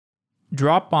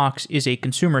Dropbox is a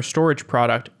consumer storage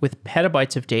product with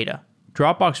petabytes of data.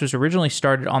 Dropbox was originally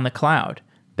started on the cloud,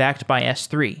 backed by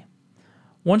S3.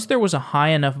 Once there was a high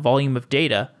enough volume of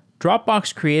data,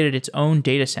 Dropbox created its own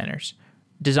data centers,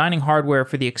 designing hardware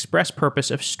for the express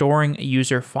purpose of storing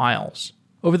user files.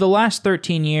 Over the last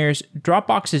 13 years,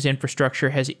 Dropbox's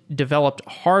infrastructure has developed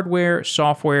hardware,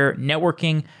 software,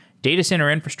 networking, data center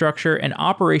infrastructure, and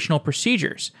operational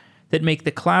procedures that make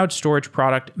the cloud storage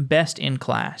product best in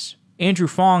class. Andrew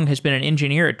Fong has been an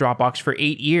engineer at Dropbox for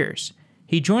 8 years.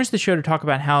 He joins the show to talk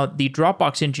about how the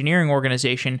Dropbox engineering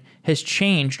organization has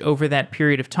changed over that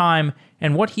period of time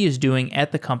and what he is doing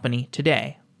at the company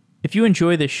today. If you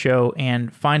enjoy this show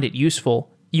and find it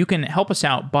useful, you can help us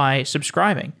out by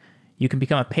subscribing. You can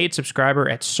become a paid subscriber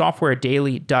at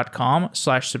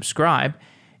softwaredaily.com/subscribe,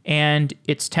 and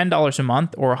it's $10 a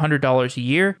month or $100 a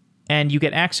year, and you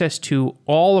get access to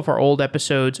all of our old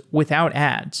episodes without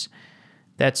ads.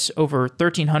 That's over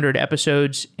 1,300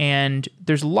 episodes, and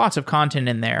there's lots of content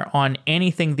in there on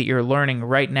anything that you're learning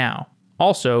right now.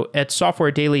 Also, at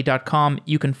softwaredaily.com,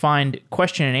 you can find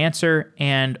question and answer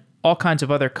and all kinds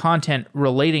of other content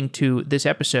relating to this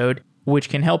episode, which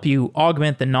can help you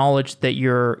augment the knowledge that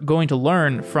you're going to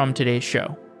learn from today's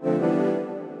show.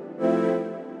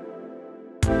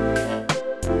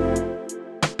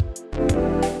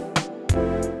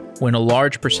 When a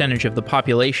large percentage of the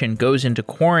population goes into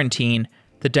quarantine,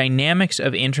 the dynamics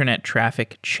of internet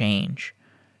traffic change.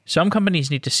 Some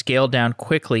companies need to scale down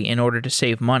quickly in order to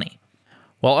save money,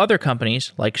 while other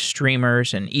companies, like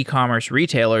streamers and e-commerce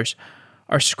retailers,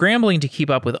 are scrambling to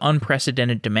keep up with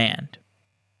unprecedented demand.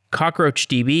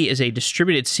 CockroachDB is a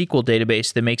distributed SQL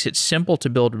database that makes it simple to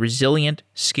build resilient,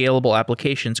 scalable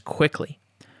applications quickly.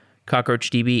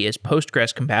 CockroachDB is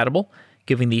Postgres compatible,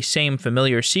 giving the same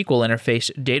familiar SQL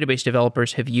interface database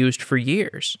developers have used for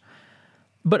years.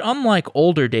 But unlike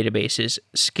older databases,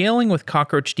 scaling with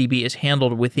CockroachDB is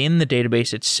handled within the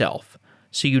database itself,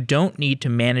 so you don't need to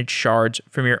manage shards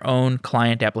from your own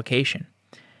client application.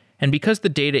 And because the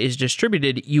data is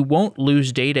distributed, you won't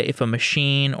lose data if a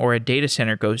machine or a data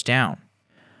center goes down.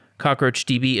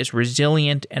 CockroachDB is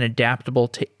resilient and adaptable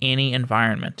to any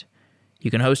environment. You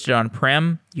can host it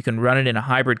on-prem, you can run it in a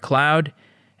hybrid cloud,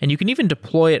 and you can even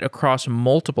deploy it across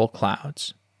multiple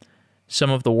clouds. Some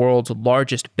of the world's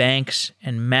largest banks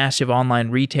and massive online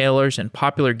retailers and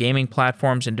popular gaming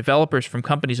platforms and developers from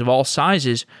companies of all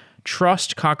sizes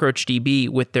trust CockroachDB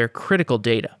with their critical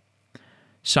data.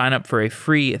 Sign up for a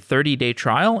free 30-day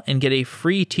trial and get a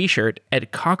free t-shirt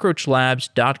at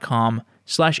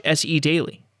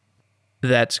cockroachlabs.com/sedaily.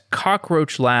 That's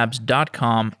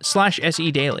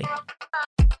cockroachlabs.com/sedaily.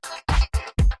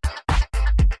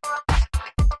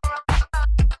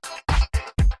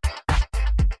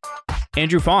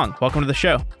 Andrew Fong, welcome to the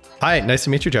show. Hi, nice to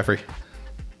meet you, Jeffrey.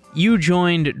 You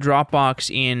joined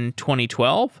Dropbox in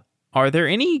 2012. Are there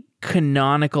any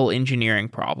canonical engineering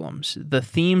problems, the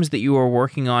themes that you were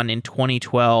working on in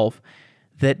 2012,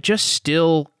 that just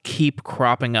still keep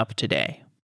cropping up today?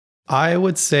 I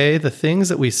would say the things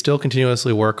that we still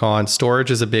continuously work on, storage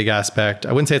is a big aspect.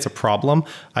 I wouldn't say it's a problem.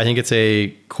 I think it's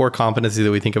a core competency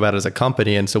that we think about as a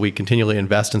company. And so we continually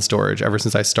invest in storage. Ever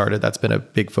since I started, that's been a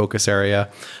big focus area.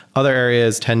 Other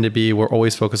areas tend to be, we're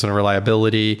always focused on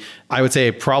reliability. I would say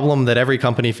a problem that every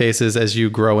company faces as you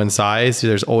grow in size,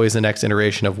 there's always the next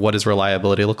iteration of what does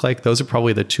reliability look like? Those are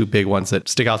probably the two big ones that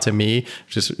stick out to me,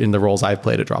 just in the roles I've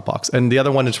played at Dropbox. And the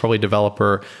other one is probably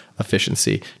developer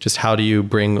efficiency. Just how do you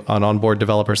bring on onboard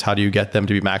developers? How do you get them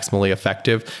to be maximally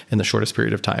effective in the shortest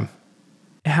period of time?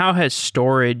 How has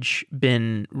storage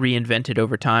been reinvented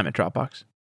over time at Dropbox?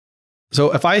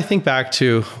 So if I think back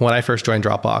to when I first joined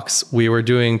Dropbox, we were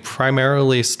doing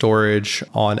primarily storage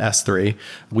on S3.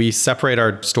 We separate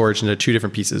our storage into two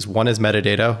different pieces. One is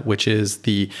metadata, which is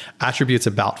the attributes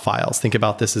about files. Think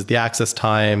about this as the access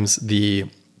times, the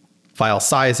file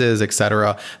sizes,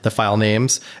 etc., the file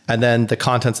names, and then the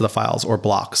contents of the files or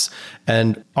blocks.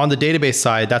 And on the database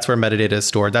side, that's where metadata is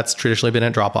stored. That's traditionally been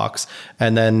at Dropbox.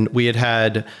 And then we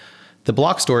had the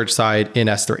block storage side in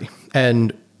S3.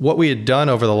 And what we had done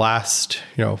over the last,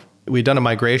 we'd done a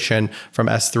migration from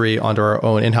S3 onto our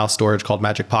own in-house storage called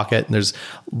Magic Pocket. And there's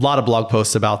a lot of blog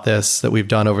posts about this that we've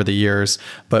done over the years,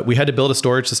 but we had to build a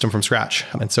storage system from scratch.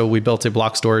 And so we built a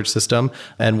block storage system,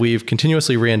 and we've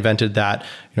continuously reinvented that.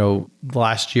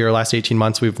 Last 18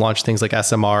 months, we've launched things like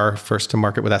SMR, first to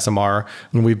market with SMR,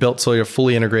 and we built sort of a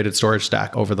fully integrated storage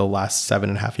stack over the last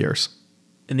 7.5 years.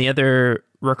 And the other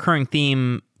recurring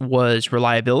theme was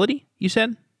reliability, you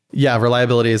said? Yeah,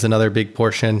 reliability is another big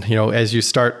portion. As you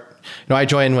start, I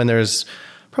joined when there's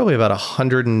probably about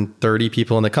 130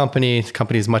 people in the company. The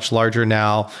company is much larger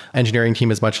now. Engineering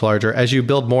team is much larger. As you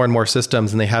build more and more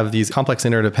systems and they have these complex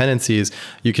interdependencies,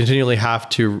 you continually have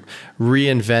to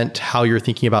reinvent how you're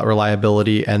thinking about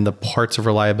reliability and the parts of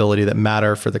reliability that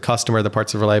matter for the customer, the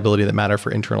parts of reliability that matter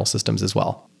for internal systems as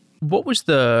well. What was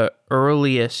the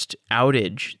earliest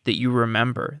outage that you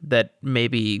remember that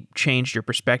maybe changed your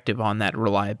perspective on that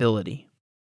reliability?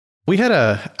 We had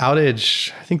a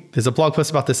outage, I think there's a blog post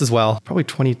about this as well, probably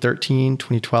 2013,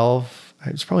 2012.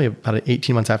 It was probably about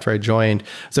 18 months after I joined.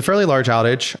 It's a fairly large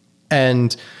outage.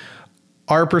 And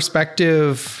our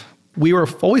perspective, we were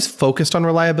always focused on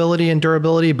reliability and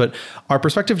durability, but our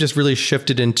perspective just really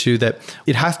shifted into that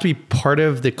it has to be part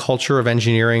of the culture of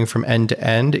engineering from end to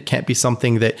end. It can't be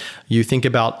something that you think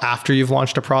about after you've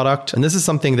launched a product. And this is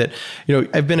something that,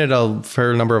 I've been at a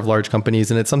fair number of large companies,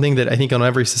 and it's something that I think on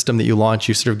every system that you launch,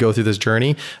 you sort of go through this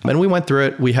journey. And we went through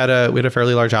it. We had a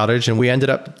fairly large outage, and we ended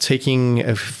up taking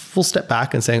a full step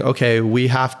back and saying, okay, we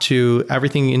have to,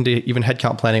 everything into even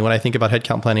headcount planning. When I think about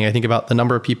headcount planning, I think about the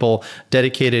number of people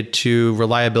dedicated to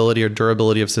reliability or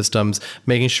durability of systems,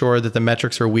 making sure that the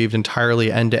metrics are weaved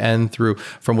entirely end to end through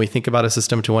from we think about a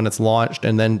system to when it's launched,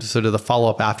 and then sort of the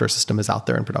follow-up after a system is out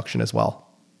there in production as well.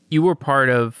 You were part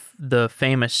of the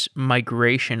famous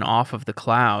migration off of the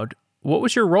cloud. What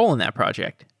was your role in that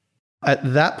project?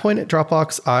 At that point at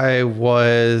Dropbox, I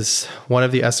was one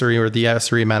of the SRE or the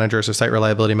SRE managers or site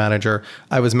reliability manager.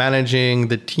 I was managing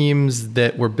the teams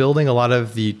that were building a lot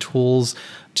of the tools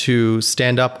to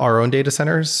stand up our own data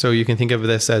centers. So you can think of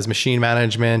this as machine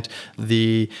management,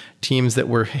 the teams that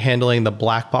were handling the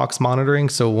black box monitoring.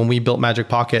 So when we built Magic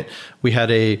Pocket, we had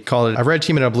a red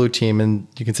team and a blue team. And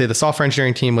you can say the software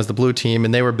engineering team was the blue team,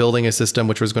 and they were building a system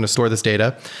which was going to store this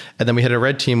data. And then we had a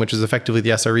red team, which is effectively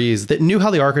the SREs that knew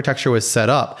how the architecture was set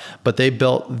up, but they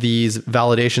built these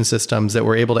validation systems that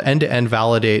were able to end-to-end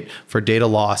validate for data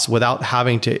loss without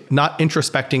having to, not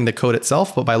introspecting the code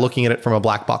itself, but by looking at it from a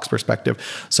black box perspective.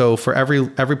 So for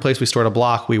every place we stored a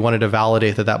block, we wanted to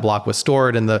validate that block was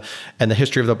stored and the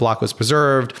history of the block was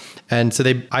preserved. And so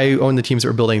I own the teams that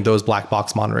were building those black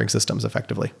box monitoring systems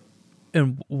effectively.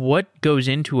 And what goes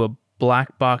into a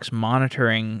black box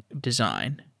monitoring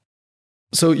design?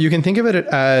 So you can think of it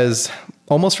as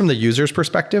almost from the user's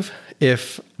perspective.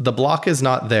 If the block is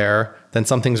not there, then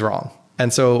something's wrong.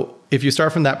 And so if you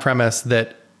start from that premise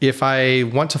that if I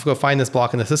want to go find this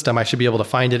block in the system, I should be able to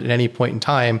find it at any point in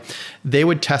time, they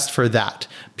would test for that,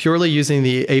 purely using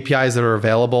the APIs that are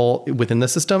available within the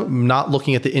system, not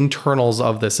looking at the internals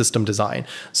of the system design.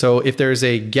 So if there's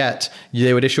a get,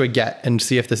 they would issue a get and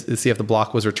see if the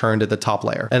block was returned at the top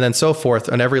layer, and then so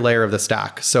forth on every layer of the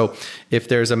stack. So if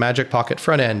there's a Magic Pocket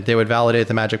front end, they would validate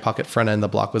the Magic Pocket front end, the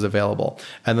block was available.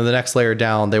 And then the next layer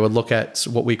down, they would look at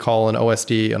what we call an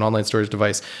OSD, an online storage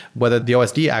device, whether the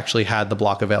OSD actually had the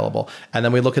block available. And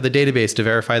then we look at the database to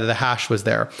verify that the hash was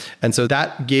there. And so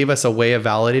that gave us a way of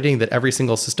validating that every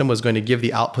single system was going to give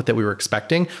the output that we were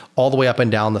expecting all the way up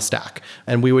and down the stack.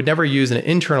 And we would never use an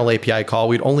internal API call.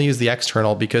 We'd only use the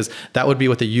external because that would be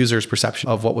what the user's perception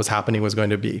of what was happening was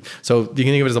going to be. So you can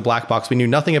think of it as a black box. We knew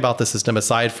nothing about the system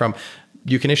aside from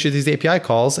you can issue these API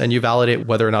calls and you validate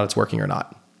whether or not it's working or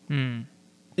not. And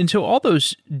so all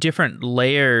those different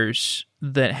layers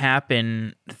that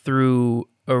happen through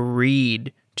a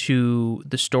read to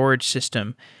the storage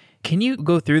system, can you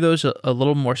go through those a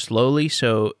little more slowly?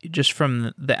 So just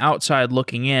from the outside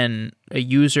looking in, a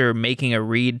user making a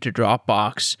read to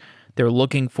Dropbox, they're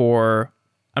looking for,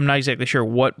 I'm not exactly sure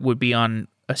what would be on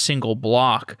a single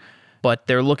block, but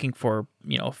they're looking for,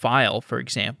 a file, for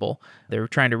example. They're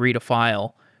trying to read a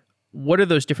file. What are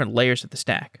those different layers of the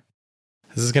stack?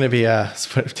 This is going to be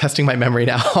testing my memory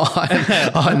now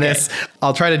on this.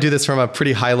 I'll try to do this from a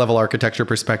pretty high level architecture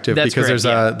perspective. That's because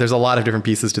there's a lot of different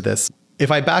pieces to this. If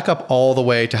I back up all the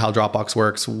way to how Dropbox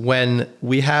works, when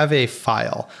we have a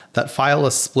file, that file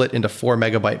is split into 4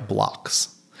 megabyte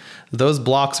blocks. Those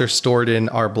blocks are stored in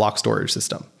our block storage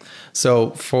system.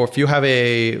 So if you have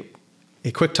a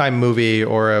QuickTime movie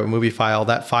or a movie file,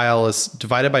 that file is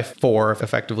divided by 4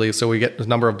 effectively. So we get a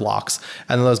number of blocks,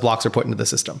 and then those blocks are put into the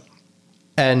system.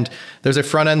 And there's a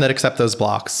front end that accepts those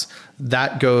blocks.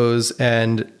 That goes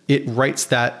and it writes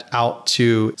that out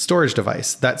to storage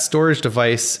device. That storage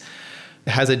device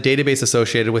has a database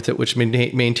associated with it, which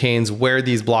maintains where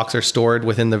these blocks are stored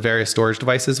within the various storage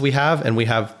devices we have. And we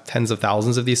have tens of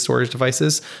thousands of these storage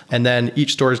devices. And then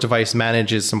each storage device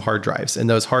manages some hard drives. And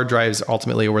those hard drives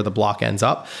ultimately are where the block ends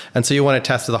up. And so you want to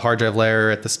test to the hard drive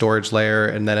layer, at the storage layer,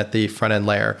 and then at the front end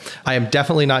layer. I am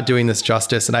definitely not doing this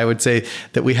justice. And I would say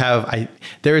that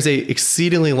there is a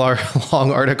exceedingly long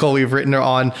article we've written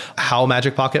on how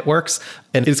Magic Pocket works.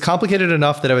 And it's complicated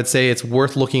enough that I would say it's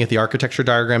worth looking at the architecture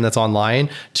diagram that's online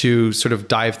to sort of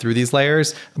dive through these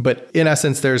layers. But in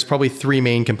essence, there's probably three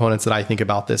main components that I think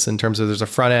about this in terms of there's a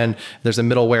front end, there's a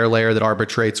middleware layer that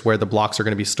arbitrates where the blocks are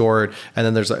going to be stored, and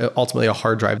then there's ultimately a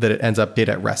hard drive that it ends up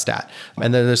data at rest at.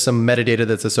 And then there's some metadata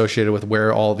that's associated with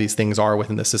where all these things are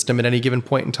within the system at any given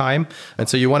point in time. And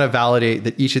so you want to validate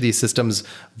that each of these systems'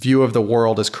 view of the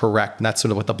world is correct. And that's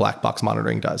sort of what the black box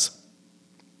monitoring does.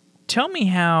 Tell me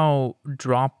how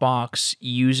Dropbox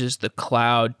uses the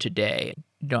cloud today.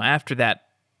 After that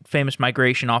famous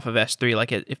migration off of S3,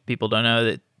 like if people don't know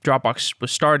that Dropbox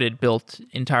was built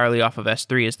entirely off of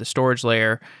S3 as the storage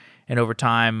layer, and over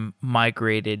time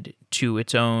migrated to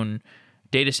its own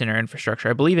data center infrastructure,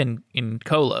 I believe in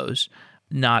colos,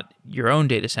 not your own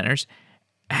data centers.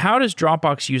 How does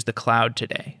Dropbox use the cloud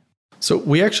today? So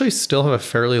we actually still have a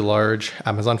fairly large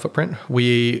Amazon footprint.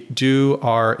 We do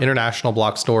our international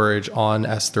block storage on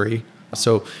S3.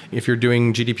 So if you're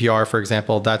doing GDPR, for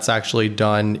example, that's actually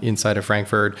done inside of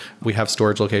Frankfurt. We have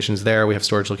storage locations there. We have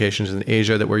storage locations in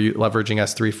Asia that we're leveraging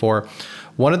S3 for.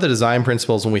 One of the design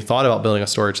principles when we thought about building a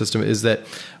storage system is that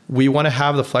we want to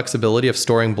have the flexibility of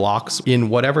storing blocks in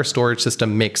whatever storage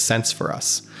system makes sense for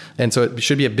us. And so it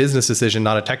should be a business decision,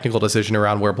 not a technical decision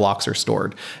around where blocks are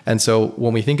stored. And so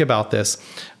when we think about this,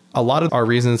 a lot of our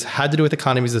reasons had to do with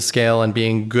economies of scale and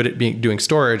being good at doing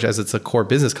storage as it's a core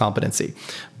business competency.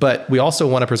 But we also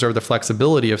want to preserve the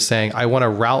flexibility of saying, I want to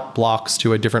route blocks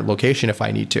to a different location if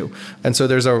I need to. And so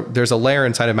there's a layer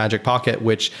inside of Magic Pocket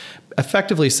which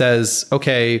effectively says,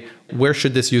 okay, where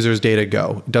should this user's data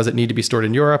go? Does it need to be stored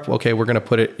in Europe? Okay, we're going to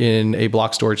put it in a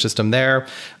block storage system there.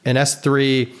 And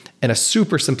S3, and a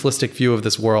super simplistic view of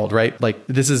this world, right? Like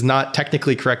this is not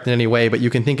technically correct in any way, but you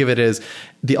can think of it as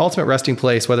the ultimate resting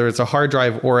place, whether it's a hard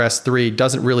drive or S3,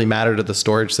 doesn't really matter to the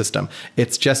storage system.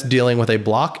 It's just dealing with a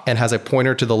block and has a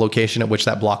pointer to the location at which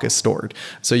that block is stored.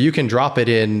 So you can drop it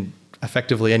in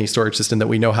effectively any storage system that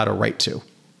we know how to write to.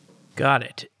 Got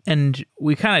it. And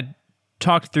we kind of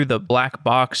talked through the black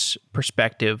box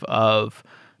perspective of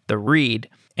the read,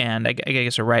 and I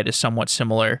guess a write is somewhat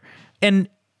similar. And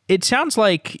it sounds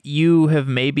like you have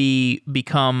maybe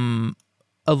become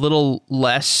a little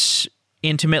less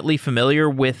intimately familiar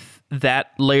with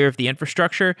that layer of the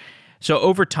infrastructure. So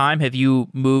over time, have you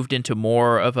moved into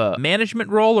more of a management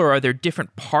role, or are there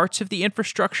different parts of the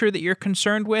infrastructure that you're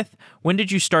concerned with? When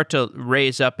did you start to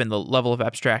raise up in the level of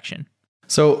abstraction?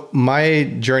 So my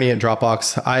journey at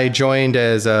Dropbox, I joined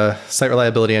as a site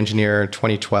reliability engineer in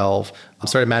 2012. I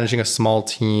started managing a small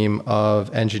team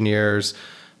of engineers,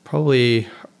 probably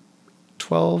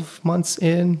 12 months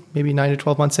in, maybe 9 to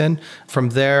 12 months in. From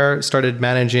there, started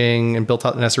managing and built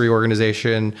out an SRE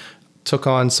organization, took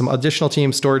on some additional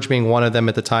teams, storage being one of them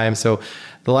at the time. So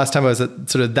the last time I was at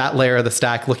sort of that layer of the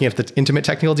stack, looking at the intimate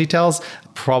technical details,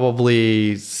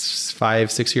 probably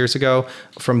 5-6 years ago.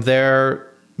 From there,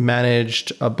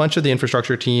 managed a bunch of the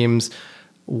infrastructure teams,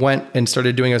 went and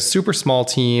started doing a super small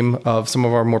team of some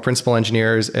of our more principal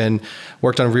engineers and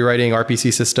worked on rewriting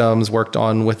RPC systems, worked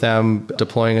on with them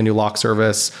deploying a new lock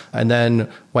service, and then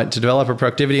went to developer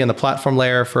productivity on the platform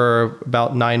layer for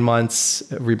about 9 months,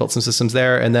 rebuilt some systems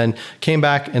there, and then came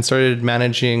back and started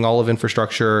managing all of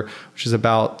infrastructure, which is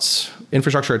about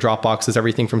infrastructure at Dropbox is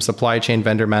everything from supply chain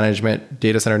vendor management,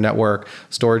 data center network,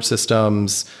 storage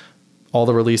systems, all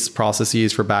the release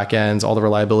processes for backends, all the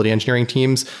reliability engineering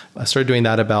teams. I started doing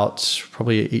that about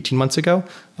probably 18 months ago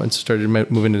and started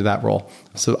moving into that role.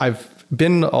 So I've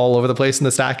been all over the place in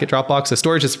the stack at Dropbox. So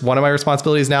storage is one of my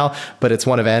responsibilities now, but it's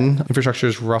one of N. Infrastructure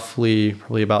is roughly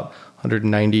probably about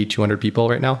 190, 200 people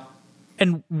right now.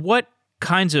 And what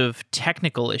kinds of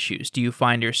technical issues do you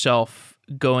find yourself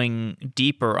going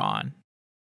deeper on?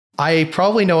 I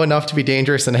probably know enough to be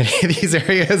dangerous in any of these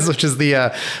areas, which is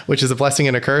a blessing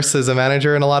and a curse as a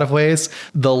manager in a lot of ways.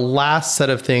 The last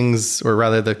set of things, or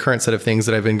rather the current set of things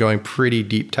that I've been going pretty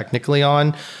deep technically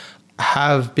on,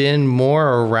 have been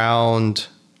more around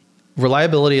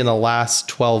reliability in the last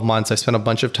 12 months. I spent a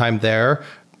bunch of time there,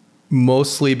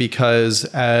 mostly because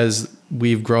as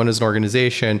we've grown as an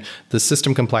organization, the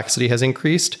system complexity has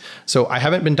increased. So I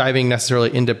haven't been diving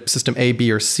necessarily into system A,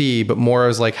 B, or C, but more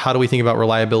as like, how do we think about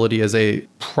reliability as a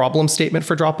problem statement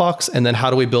for Dropbox? And then how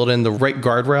do we build in the right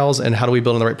guardrails and how do we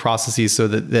build in the right processes so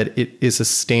that it is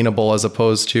sustainable, as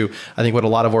opposed to, I think what a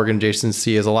lot of organizations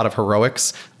see is a lot of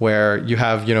heroics where you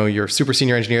have, your super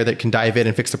senior engineer that can dive in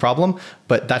and fix the problem,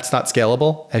 but that's not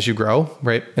scalable as you grow,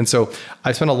 right? And so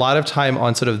I spent a lot of time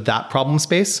on sort of that problem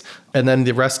space. And then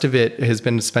the rest of it has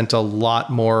been spent a lot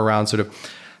more around sort of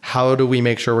how do we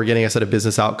make sure we're getting a set of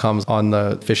business outcomes on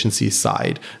the efficiency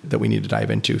side that we need to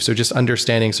dive into? So just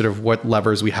understanding sort of what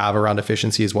levers we have around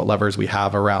efficiencies, what levers we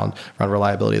have around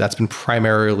reliability. That's been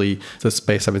primarily the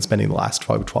space I've been spending the last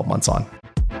 12 months on.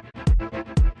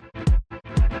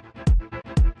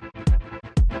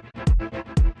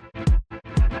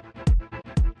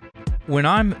 When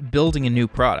I'm building a new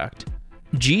product,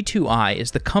 G2I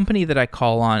is the company that I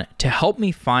call on to help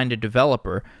me find a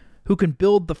developer who can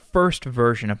build the first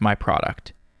version of my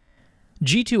product.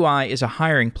 G2I is a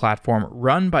hiring platform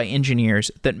run by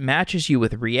engineers that matches you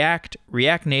with React,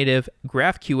 React Native,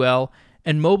 GraphQL,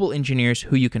 and mobile engineers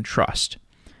who you can trust.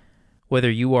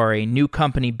 Whether you are a new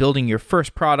company building your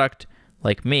first product,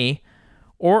 like me,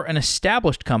 or an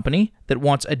established company that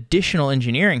wants additional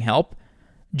engineering help,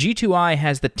 G2I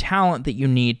has the talent that you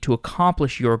need to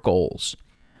accomplish your goals.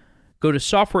 Go to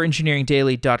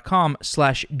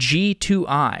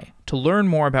softwareengineeringdaily.com/G2I to learn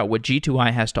more about what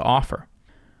G2I has to offer.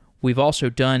 We've also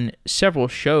done several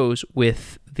shows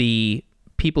with the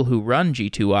people who run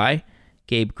G2I,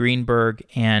 Gabe Greenberg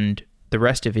and the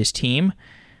rest of his team.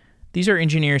 These are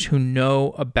engineers who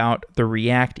know about the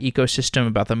React ecosystem,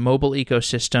 about the mobile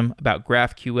ecosystem, about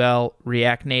GraphQL,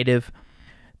 React Native.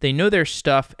 They know their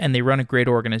stuff and they run a great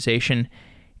organization.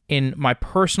 In my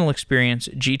personal experience,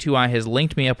 G2I has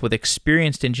linked me up with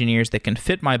experienced engineers that can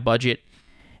fit my budget,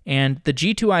 and the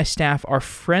G2I staff are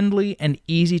friendly and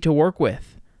easy to work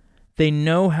with. They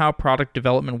know how product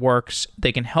development works.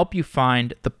 They can help you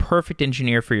find the perfect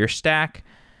engineer for your stack,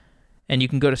 and you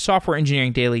can go to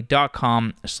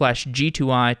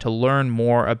softwareengineeringdaily.com/G2I to learn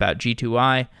more about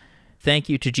G2I. Thank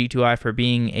you to G2I for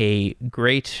being a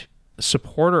great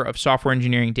supporter of Software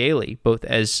Engineering Daily, both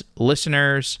as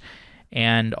listeners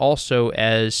and also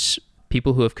as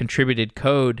people who have contributed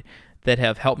code that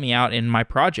have helped me out in my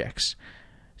projects.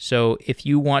 So if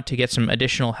you want to get some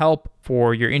additional help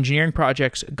for your engineering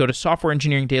projects, go to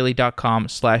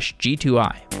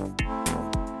softwareengineeringdaily.com/G2I.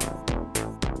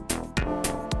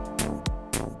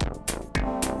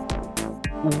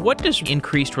 What does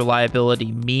increased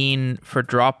reliability mean for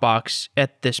Dropbox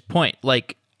at this point?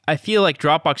 I feel like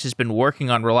Dropbox has been working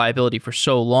on reliability for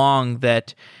so long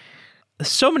that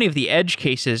so many of the edge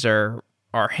cases are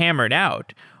hammered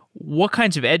out. What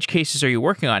kinds of edge cases are you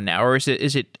working on now, or is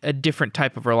it a different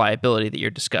type of reliability that you're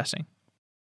discussing?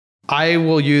 I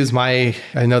will use I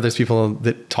know there's people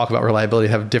that talk about reliability,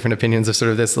 have different opinions of sort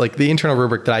of this. Like the internal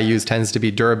rubric that I use tends to be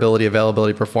durability,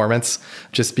 availability, performance,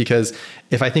 just because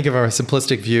if I think of a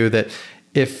simplistic view that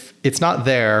if it's not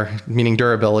there, meaning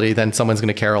durability, then someone's going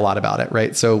to care a lot about it,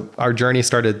 right? So our journey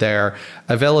started there.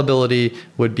 Availability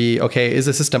would be, okay, is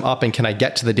the system up and can I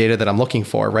get to the data that I'm looking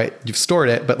for, right? You've stored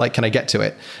it, but can I get to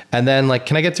it? And then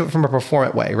can I get to it from a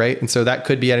performant way, right? And so that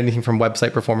could be anything from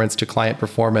website performance to client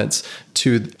performance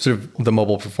to sort of the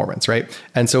mobile performance, right?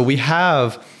 And so we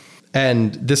have,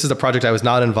 and this is a project I was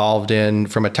not involved in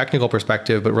from a technical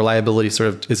perspective, but reliability sort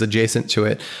of is adjacent to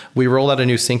it. We rolled out a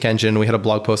new sync engine. We had a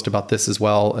blog post about this as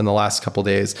well in the last couple of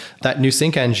days. That new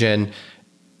sync engine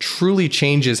truly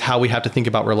changes how we have to think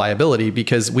about reliability,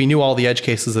 because we knew all the edge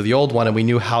cases of the old one and we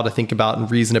knew how to think about and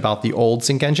reason about the old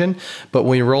sync engine. But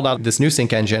when we rolled out this new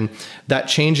sync engine, that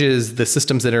changes the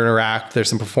systems that interact. There's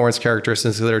some performance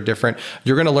characteristics that are different.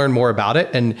 You're going to learn more about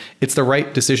it. And it's the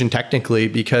right decision technically,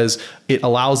 because it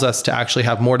allows us to actually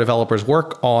have more developers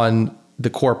work on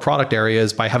the core product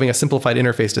areas by having a simplified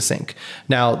interface to sync.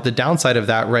 Now, the downside of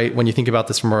that, right, when you think about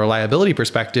this from a reliability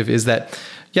perspective, is that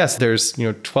yes, there's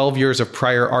 12 years of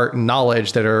prior art and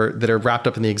knowledge that are wrapped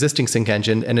up in the existing sync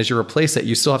engine, and as you replace it,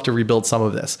 you still have to rebuild some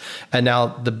of this. And now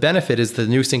the benefit is the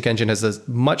new sync engine has a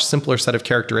much simpler set of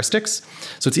characteristics,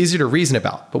 so it's easier to reason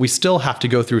about. But we still have to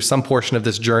go through some portion of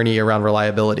this journey around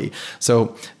reliability.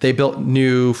 So they built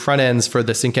new front ends for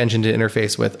the sync engine to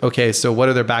interface with. Okay, so what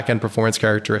are their back end performance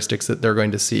characteristics that they're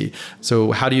going to see?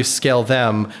 So how do you scale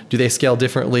them? Do they scale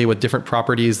differently with different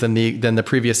properties than the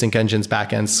previous sync engine's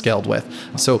back end scaled with?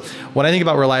 So when I think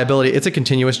about reliability, it's a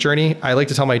continuous journey. I like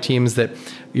to tell my teams that,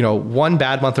 one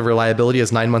bad month of reliability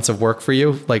is 9 months of work for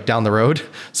you, down the road.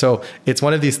 So it's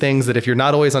one of these things that if you're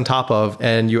not always on top of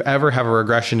and you ever have a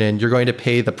regression in, you're going to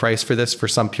pay the price for this for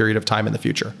some period of time in the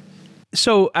future.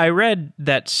 So I read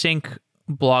that sync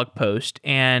blog post,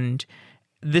 and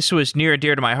this was near and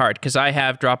dear to my heart because I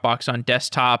have Dropbox on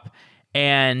desktop.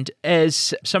 And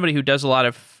as somebody who does a lot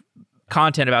of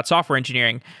content about software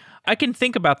engineering, I can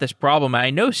think about this problem.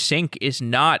 I know sync is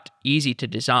not easy to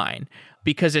design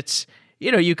because it's,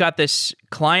 you've got this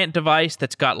client device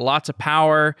that's got lots of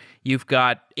power. You've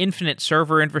got infinite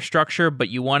server infrastructure, but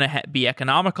you want to be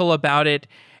economical about it.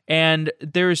 And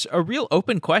there's a real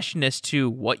open question as to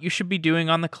what you should be doing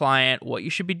on the client, what you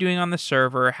should be doing on the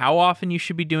server, how often you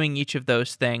should be doing each of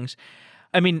those things.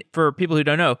 I mean, for people who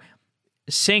don't know,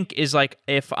 sync is like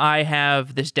if I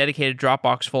have this dedicated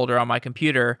Dropbox folder on my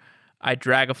computer, I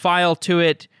drag a file to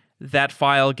it, that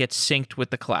file gets synced with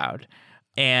the cloud.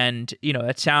 And,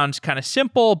 it sounds kind of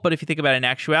simple, but if you think about it in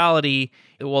actuality,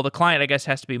 well, the client, I guess,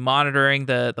 has to be monitoring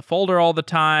the folder all the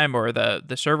time, or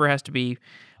the server has to be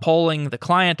polling the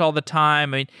client all the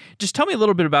time. I mean, just tell me a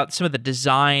little bit about some of the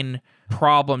design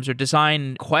problems or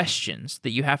design questions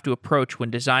that you have to approach when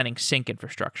designing sync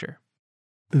infrastructure.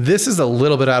 This is a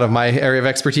little bit out of my area of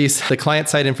expertise. The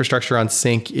client-side infrastructure on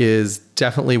sync is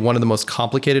definitely one of the most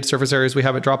complicated surface areas we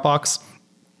have at Dropbox.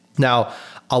 Now,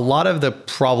 a lot of the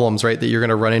problems, right, that you're going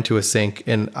to run into with sync,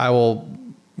 and I will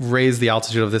raise the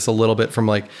altitude of this a little bit from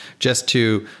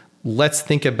let's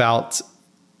think about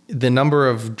the number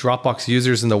of Dropbox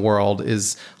users in the world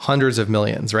is hundreds of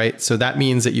millions, right? So that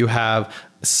means that you have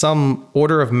some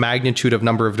order of magnitude of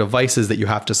number of devices that you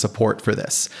have to support for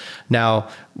this. Now,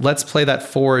 let's play that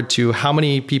forward to how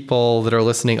many people that are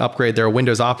listening upgrade their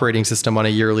Windows operating system on a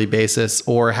yearly basis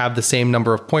or have the same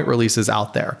number of point releases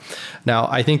out there. Now,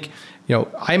 I think,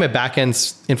 I'm a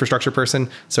backend infrastructure person,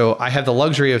 so I have the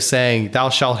luxury of saying, thou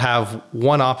shalt have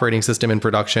one operating system in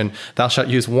production, thou shalt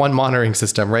use one monitoring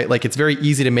system, right? Like, it's very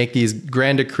easy to make these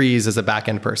grand decrees as a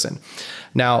backend person.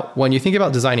 Now, when you think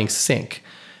about designing sync,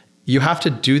 you have to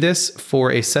do this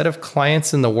for a set of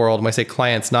clients in the world. When I say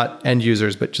clients, not end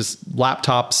users, but just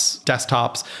laptops,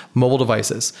 desktops, mobile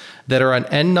devices that are on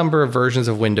n number of versions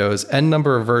of Windows, n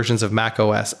number of versions of Mac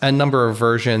OS, n number of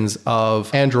versions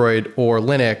of Android or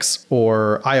Linux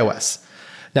or iOS.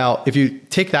 Now, if you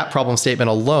take that problem statement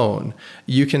alone,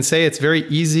 you can say it's very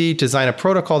easy to design a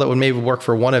protocol that would maybe work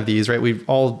for one of these, right? We've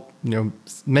all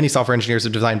many software engineers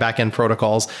have designed backend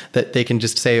protocols that they can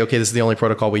just say, okay, this is the only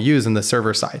protocol we use in the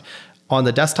server side. On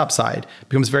the desktop side, it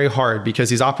becomes very hard because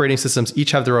these operating systems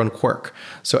each have their own quirk.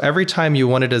 So every time you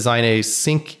want to design a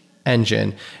sync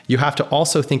engine, you have to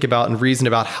also think about and reason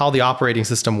about how the operating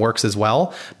system works as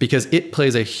well, because it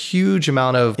plays a huge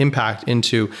amount of impact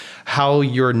into how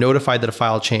you're notified that a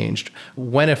file changed,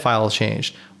 when a file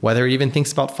changed, whether it even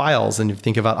thinks about files and you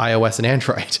think about iOS and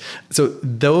Android. So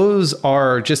those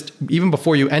are just, even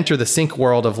before you enter the sync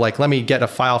world of let me get a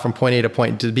file from point A to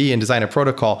point B and design a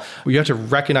protocol, you have to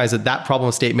recognize that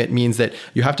problem statement means that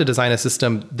you have to design a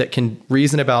system that can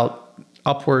reason about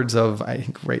upwards of, I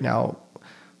think right now,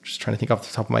 just trying to think off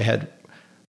the top of my head,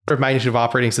 order of magnitude of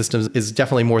operating systems is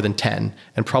definitely more than 10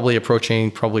 and probably approaching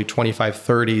 25,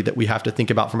 30 that we have to think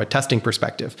about from a testing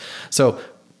perspective. So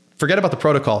forget about the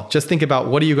protocol. Just think about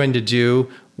what are you going to do?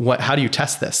 How do you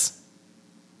test this?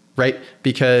 Right?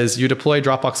 Because you deploy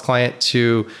Dropbox client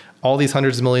to all these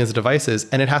hundreds of millions of devices,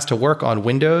 and it has to work on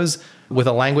Windows with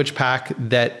a language pack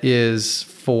that is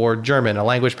for German, a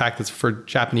language pack that's for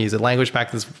Japanese, a language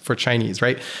pack that's for Chinese,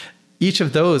 right? Each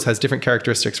of those has different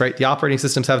characteristics, right? The operating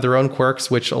systems have their own quirks,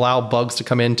 which allow bugs to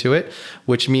come into it,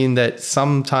 which mean that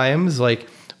sometimes,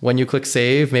 when you click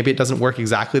save, maybe it doesn't work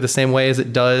exactly the same way as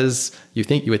it does. You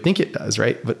would think it does,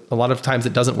 right? But a lot of times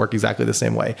it doesn't work exactly the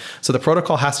same way. So the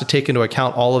protocol has to take into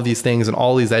account all of these things and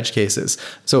all these edge cases.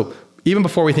 So even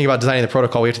before we think about designing the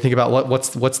protocol, we have to think about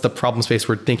what's the problem space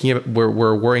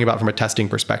we're worrying about from a testing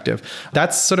perspective.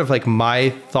 That's sort of my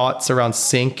thoughts around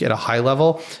sync at a high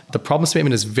level. The problem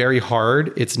statement is very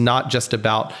hard. It's not just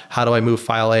about how do I move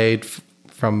file A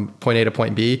from point A to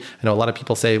point B. I know a lot of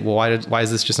people say, well, why is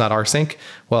this just not rsync?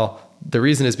 Well, the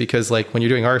reason is because when you're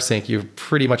doing rsync, you have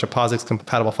pretty much a POSIX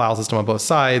compatible file system on both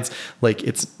sides.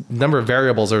 Its number of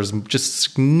variables are just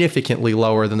significantly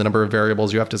lower than the number of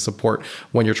variables you have to support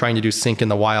when you're trying to do sync in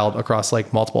the wild across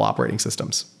multiple operating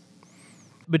systems.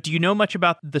 But do you know much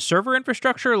about the server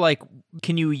infrastructure?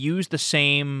 Can you use the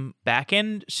same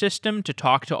backend system to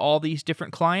talk to all these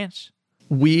different clients?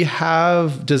 We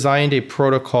have designed a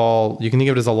protocol. You can think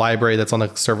of it as a library that's on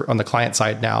the server, on the client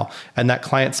side now. And that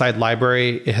client side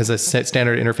library, it has a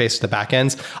standard interface to the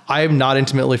backends. I am not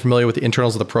intimately familiar with the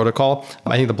internals of the protocol.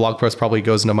 I think the blog post probably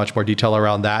goes into much more detail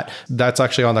around that. That's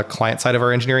actually on the client side of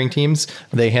our engineering teams.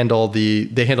 They handle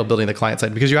building the client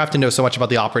side because you have to know so much about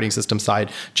the operating system side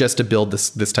just to build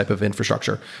this type of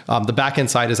infrastructure. The backend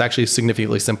side is actually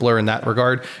significantly simpler in that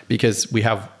regard because we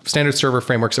have standard server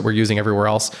frameworks that we're using everywhere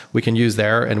else. We can use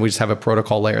there, and we just have a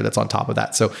protocol layer that's on top of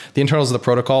that. So the internals of the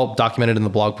protocol documented in the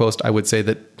blog post, I would say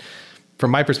that from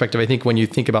my perspective, I think when you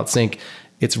think about sync,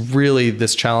 it's really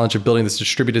this challenge of building this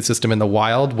distributed system in the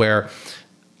wild where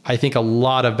I think a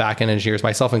lot of backend engineers,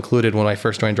 myself included when I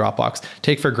first joined Dropbox,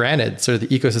 take for granted sort of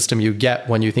the ecosystem you get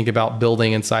when you think about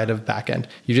building inside of backend.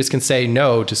 You just can say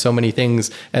no to so many things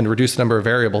and reduce the number of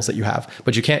variables that you have.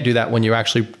 But you can't do that when you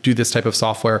actually do this type of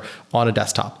software on a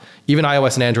desktop. Even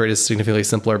iOS and Android is significantly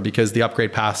simpler because the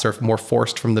upgrade paths are more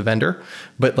forced from the vendor.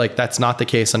 But like that's not the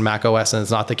case on Mac OS and it's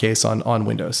not the case on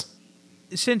Windows.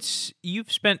 Since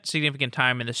you've spent significant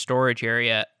time in the storage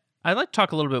area, I'd like to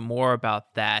talk a little bit more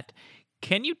about that.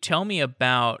 Can you tell me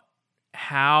about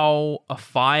how a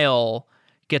file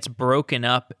gets broken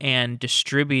up and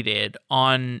distributed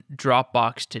on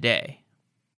Dropbox today?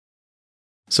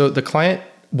 So the client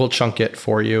will chunk it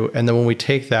for you. And then when we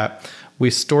take that, we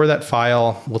store that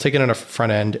file, we'll take it on a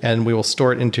front end, and we will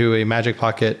store it into a Magic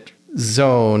Pocket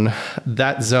zone.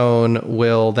 That zone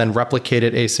will then replicate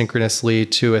it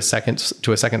asynchronously to a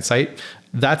second site.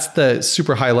 That's the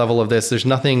super high level of this. There's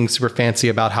nothing super fancy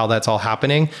about how that's all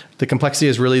happening. The complexity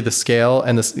is really the scale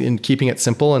and in keeping it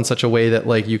simple in such a way that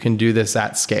like you can do this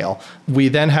at scale. We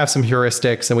then have some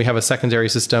heuristics and we have a secondary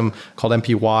system called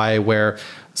MPY where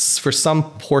for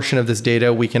some portion of this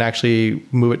data, we can actually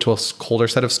move it to a colder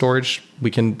set of storage.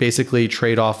 We can basically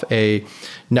trade off a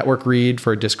network read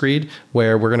for a disk read,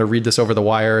 where we're going to read this over the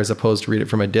wire as opposed to read it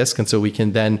from a disk. And so we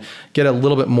can then get a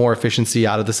little bit more efficiency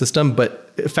out of the system,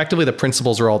 but effectively the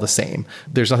principles are all the same.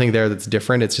 There's nothing there that's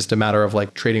different. It's just a matter of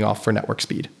like trading off for network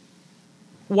speed.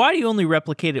 Why do you only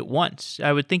replicate it once?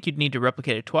 I would think you'd need to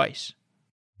replicate it twice.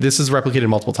 This is replicated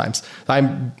multiple times.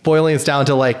 I'm boiling this down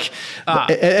to like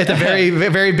at the very,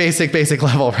 very basic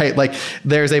level, right? Like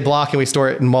there's a block and we store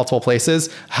it in multiple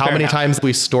places. How many times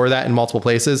we store that in multiple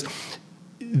places?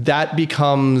 That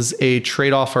becomes a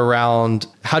trade-off around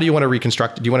how do you want to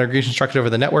reconstruct it? Do you want to reconstruct it over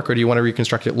the network or do you want to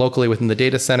reconstruct it locally within the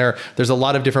data center? There's a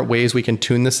lot of different ways we can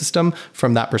tune the system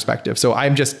from that perspective. So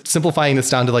I'm just simplifying this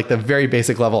down to like the very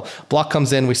basic level. Block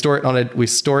comes in, we store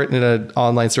it in an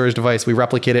online storage device, we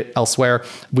replicate it elsewhere.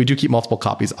 We do keep multiple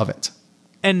copies of it.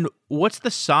 And what's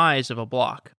the size of a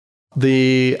block?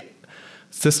 The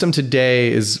system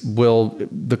today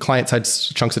the client side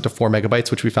chunks it to 4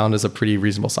 megabytes, which we found is a pretty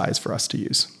reasonable size for us to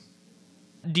use.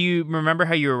 Do you remember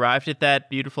how you arrived at that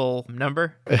beautiful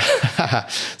number?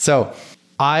 So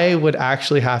I would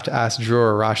actually have to ask Drew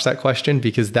or Arash that question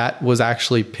because that was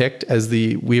actually picked as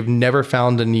we've never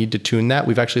found a need to tune that.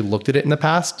 We've actually looked at it in the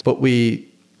past, but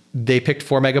they picked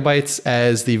 4 megabytes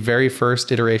as the very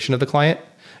first iteration of the client,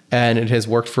 and it has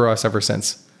worked for us ever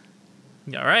since.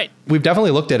 All right. We've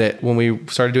definitely looked at it when we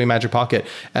started doing Magic Pocket,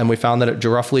 and we found that it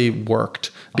roughly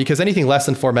worked because anything less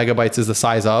than 4 megabytes is the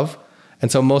size of.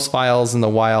 And so most files in the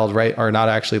wild, right, are not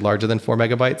actually larger than 4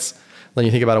 megabytes. When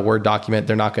you think about a Word document,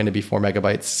 they're not going to be 4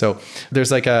 megabytes. So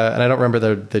there's and I don't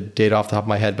remember the data off the top of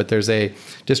my head, but there's a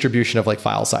distribution of like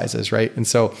file sizes, right? And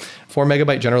so 4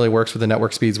 megabyte generally works with the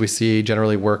network speeds we see,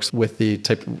 generally works with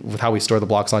with how we store the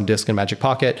blocks on disk in Magic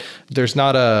Pocket.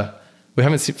 We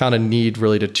haven't found a need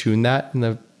really to tune that.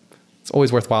 It's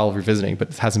always worthwhile revisiting, but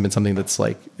it hasn't been something that's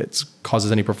like it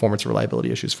causes any performance or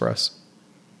reliability issues for us.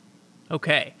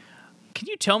 Okay. Can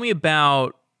you tell me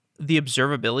about the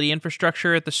observability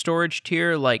infrastructure at the storage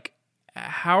tier? Like,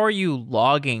 how are you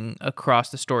logging across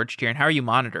the storage tier and how are you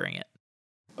monitoring it?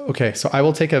 Okay, so I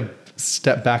will take a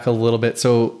step back a little bit.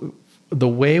 So the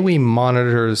way we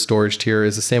monitor the storage tier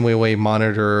is the same way we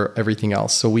monitor everything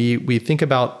else. So we think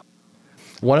about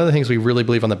one of the things we really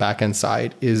believe on the backend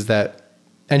side is that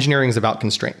engineering is about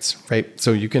constraints, right?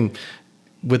 So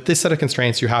with this set of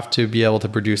constraints, you have to be able to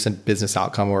produce a business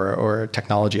outcome or a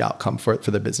technology outcome for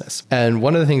the business. And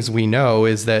one of the things we know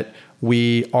is that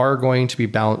we are going to be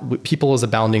bound. People is a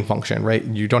bounding function, right?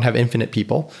 You don't have infinite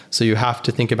people. So you have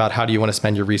to think about how do you want to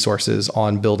spend your resources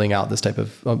on building out these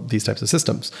types of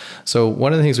systems. So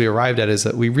one of the things we arrived at is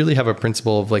that we really have a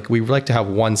principle of like, we like to have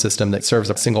one system that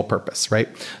serves a single purpose, right?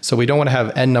 So we don't want to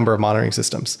have n number of monitoring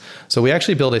systems. So we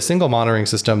actually build a single monitoring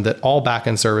system that all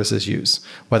backend services use,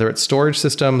 whether it's storage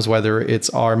systems, whether it's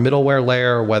our middleware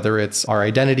layer, whether it's our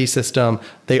identity system,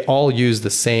 they all use the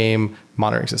same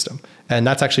monitoring system. And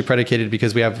that's actually predicated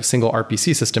because we have a single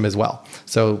RPC system as well.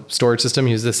 So storage system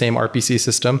uses the same RPC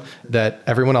system that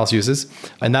everyone else uses.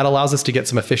 And that allows us to get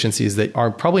some efficiencies that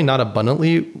are probably not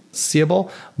abundantly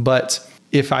seeable. But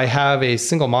if I have a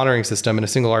single monitoring system and a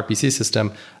single RPC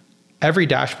system, every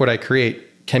dashboard I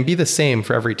create can be the same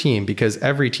for every team, because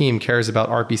every team cares about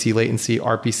RPC latency,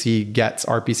 RPC gets,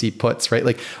 RPC puts, right?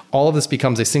 Like all of this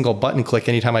becomes a single button click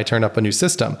anytime I turn up a new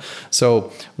system.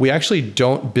 So we actually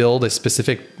don't build a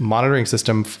specific monitoring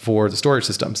system for the storage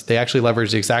systems. They actually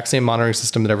leverage the exact same monitoring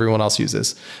system that everyone else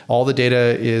uses. All the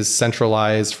data is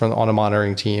centralized on a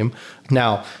monitoring team.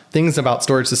 Now, things about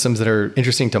storage systems that are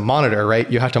interesting to monitor, right?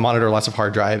 You have to monitor lots of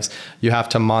hard drives. You have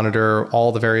to monitor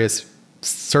all the various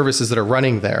services that are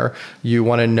running there. You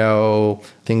want to know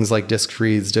things like disk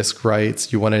reads, disk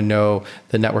writes. You want to know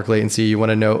the network latency. You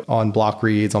want to know on block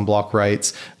reads, on block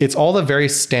writes. It's all the very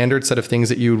standard set of things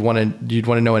that you'd want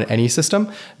to know in any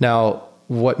system. Now,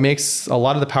 what makes a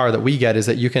lot of the power that we get is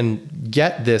that you can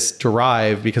get this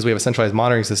derived because we have a centralized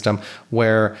monitoring system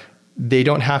where they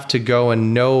don't have to go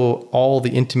and know all the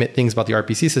intimate things about the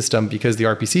RPC system, because the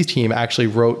RPC team actually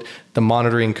wrote the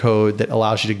monitoring code that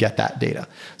allows you to get that data.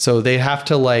 So they have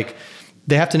to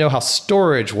know how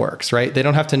storage works, right? They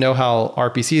don't have to know how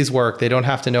RPCs work. They don't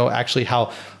have to know actually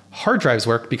how hard drives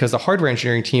work, because the hardware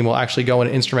engineering team will actually go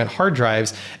and instrument hard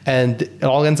drives, and it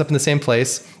all ends up in the same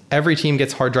place. Every team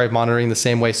gets hard drive monitoring the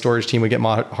same way storage team would get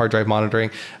hard drive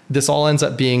monitoring. This all ends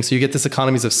up being, so you get this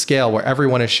economies of scale where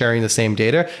everyone is sharing the same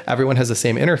data. Everyone has the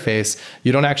same interface.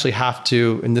 You don't actually have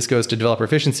to, and this goes to developer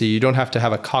efficiency, you don't have to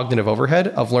have a cognitive overhead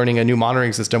of learning a new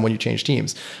monitoring system when you change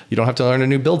teams. You don't have to learn a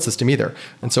new build system either.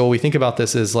 And so what we think about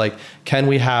this is like, can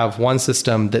we have one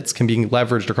system that can be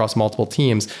leveraged across multiple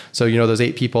teams? So, those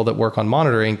 8 people that work on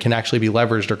monitoring can actually be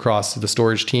leveraged across the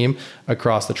storage team,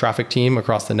 across the traffic team,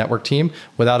 across the network team,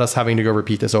 without us having to go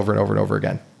repeat this over and over and over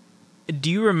again.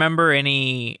 Do you remember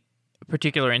any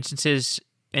particular instances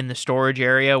in the storage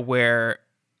area where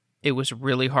it was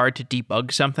really hard to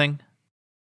debug something?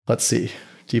 Let's see.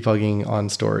 Debugging on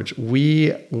storage.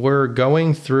 We were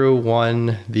going through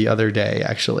one the other day,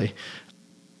 actually.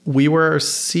 We were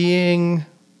seeing,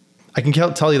 I can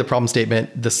tell you the problem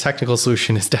statement. This technical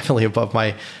solution is definitely above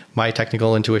my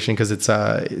technical intuition, because it's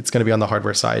going to be on the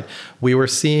hardware side. We were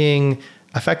seeing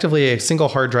effectively a single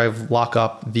hard drive lock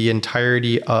up the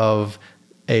entirety of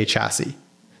a chassis.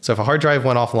 So if a hard drive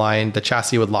went offline, the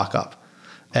chassis would lock up.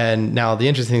 And now the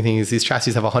interesting thing is these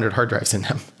chassis have 100 hard drives in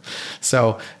them.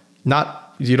 So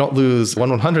you don't lose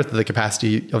 1/100th of the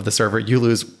capacity of the server, you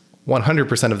lose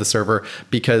 100% of the server,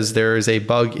 because there is a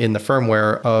bug in the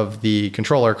firmware of the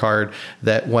controller card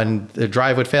that when the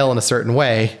drive would fail in a certain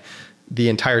way, the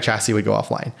entire chassis would go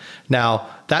offline. Now,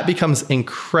 that becomes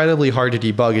incredibly hard to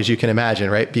debug, as you can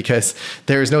imagine, right? Because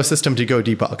there is no system to go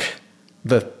debug.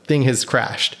 The thing has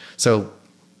crashed. So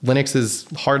Linux is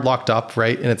hard locked up,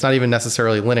 right? And it's not even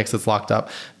necessarily Linux that's locked up.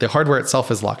 The hardware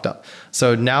itself is locked up.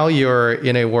 So now you're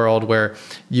in a world where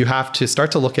you have to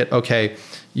start to look at, okay,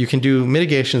 you can do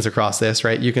mitigations across this,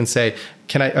 right? You can say,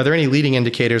 are there any leading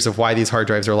indicators of why these hard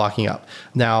drives are locking up?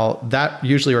 Now, that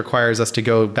usually requires us to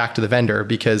go back to the vendor,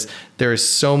 because there is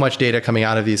so much data coming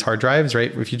out of these hard drives,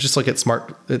 right? If you just look at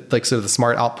the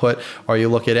smart output, or you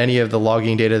look at any of the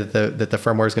logging data that the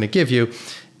firmware is going to give you,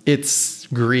 it's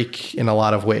Greek in a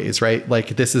lot of ways, right? Like,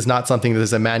 this is not something that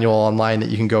is a manual online that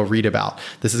you can go read about.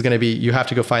 This is going to be, you have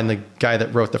to go find the guy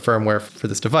that wrote the firmware for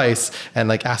this device and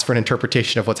ask for an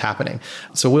interpretation of what's happening.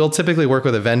 So we'll typically work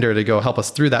with a vendor to go help us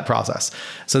through that process.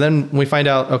 So then we find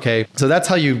out, okay, so that's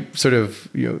how you sort of,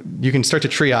 you can start to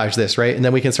triage this, right? And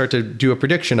then we can start to do a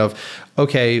prediction of,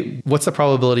 okay, what's the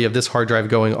probability of a hard drive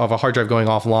going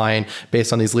offline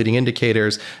based on these leading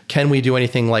indicators? Can we do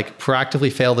anything like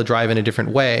proactively fail the drive in a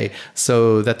different way so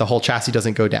that the whole chassis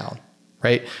doesn't go down,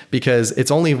 right? Because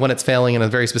it's only when it's failing in a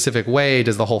very specific way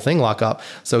does the whole thing lock up.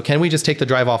 So can we just take the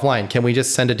drive offline? Can we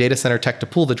just send a data center tech to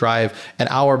pull the drive an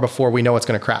hour before we know it's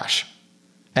going to crash?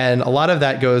 And a lot of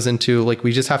that goes into,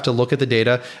 we just have to look at the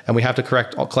data, and we have to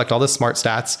collect all the smart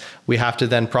stats. We have to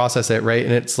then process it, right?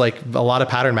 And it's a lot of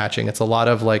pattern matching. It's a lot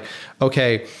of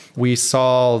okay, we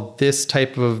saw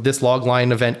this log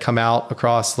line event come out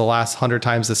across the last 100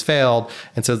 times this failed.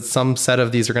 And so some set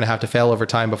of these are going to have to fail over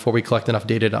time before we collect enough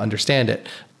data to understand it.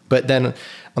 But then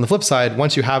on the flip side,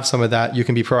 once you have some of that, you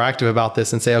can be proactive about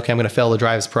this and say, okay, I'm going to fail the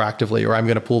drives proactively, or I'm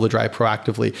going to pull the drive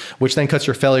proactively, which then cuts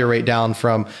your failure rate down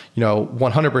from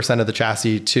 100% of the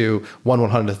chassis to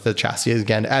 1/100th of the chassis,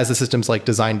 again, as the system's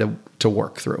designed to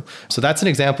work through. So that's an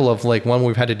example of one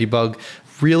we've had to debug.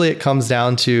 Really, it comes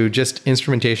down to just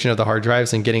instrumentation of the hard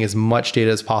drives and getting as much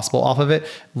data as possible off of it,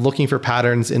 looking for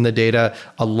patterns in the data.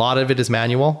 A lot of it is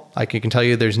manual. I can tell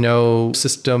you there's no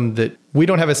system that We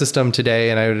don't have a system today,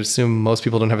 and I would assume most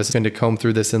people don't have a system to comb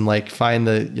through this and like find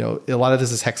a lot of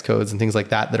this is hex codes and things like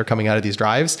that are coming out of these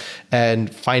drives,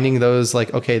 and finding those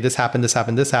like, okay, this happened,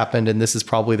 and this is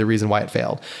probably the reason why it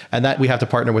failed. And that we have to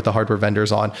partner with the hardware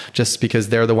vendors on, just because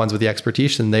they're the ones with the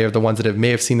expertise, and they are the ones that may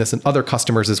have seen this in other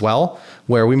customers as well,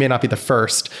 where we may not be the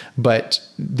first, but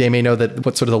they may know that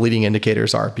what sort of the leading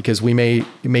indicators are, because it may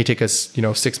take us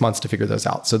 6 months to figure those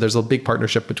out. So there's a big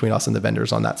partnership between us and the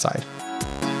vendors on that side.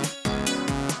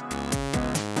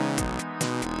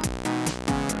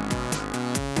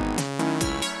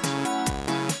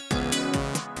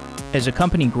 As a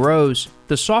company grows,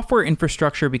 the software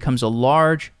infrastructure becomes a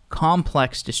large,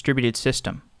 complex distributed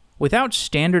system. Without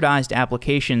standardized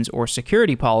applications or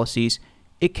security policies,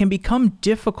 it can become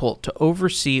difficult to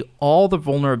oversee all the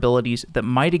vulnerabilities that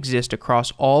might exist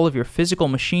across all of your physical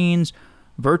machines,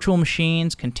 virtual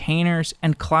machines, containers,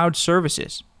 and cloud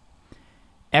services.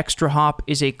 ExtraHop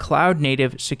is a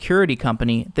cloud-native security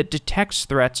company that detects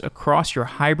threats across your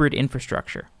hybrid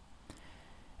infrastructure.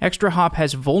 ExtraHop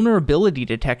has vulnerability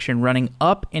detection running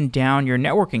up and down your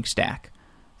networking stack,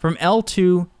 from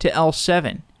L2 to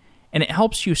L7, and it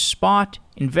helps you spot,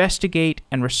 investigate,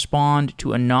 and respond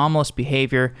to anomalous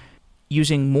behavior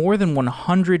using more than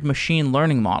 100 machine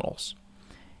learning models.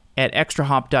 At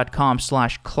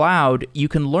extrahop.com/cloud, you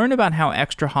can learn about how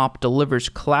ExtraHop delivers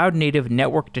cloud-native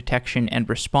network detection and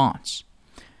response.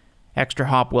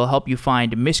 ExtraHop will help you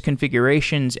find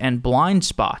misconfigurations and blind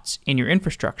spots in your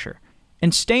infrastructure,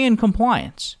 and stay in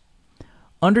compliance.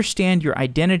 Understand your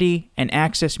identity and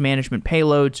access management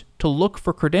payloads to look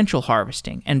for credential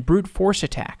harvesting and brute force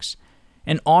attacks,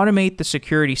 and automate the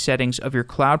security settings of your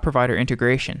cloud provider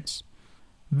integrations.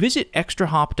 Visit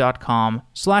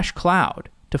extrahop.com/cloud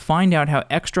to find out how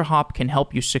ExtraHop can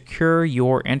help you secure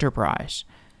your enterprise.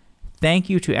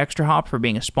 Thank you to ExtraHop for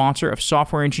being a sponsor of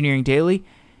Software Engineering Daily,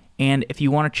 and if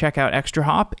you want to check out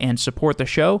ExtraHop and support the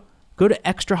show, go to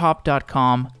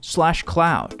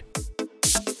extrahop.com/cloud.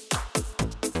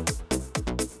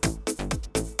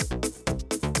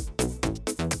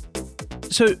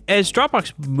 So as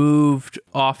Dropbox moved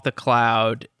off the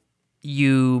cloud,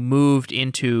 you moved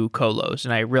into colos,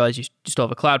 and I realize you still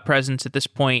have a cloud presence at this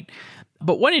point.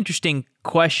 But one interesting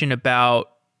question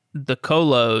about the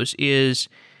colos is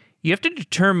you have to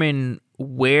determine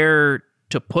where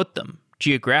to put them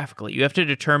geographically. You have to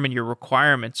determine your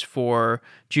requirements for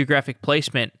geographic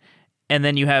placement. And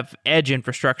then you have edge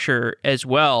infrastructure as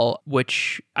well,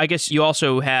 which I guess you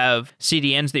also have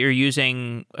CDNs that you're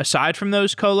using aside from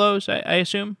those colos, I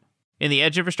assume, in the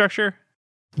edge infrastructure?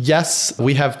 Yes,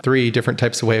 we have 3 different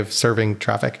types of way of serving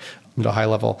traffic at a high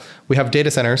level. We have data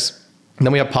centers, and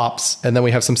then we have POPs, and then we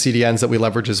have some CDNs that we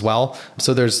leverage as well.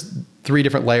 So there's 3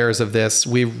 different layers of this.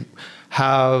 We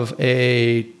have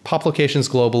POP locations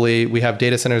globally, we have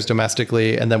data centers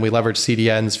domestically, and then we leverage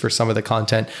CDNs for some of the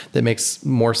content that makes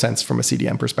more sense from a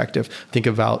CDN perspective. Think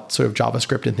about sort of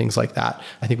JavaScript and things like that.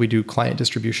 I think we do client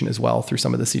distribution as well through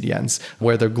some of the CDNs,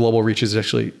 where the global reach is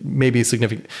actually maybe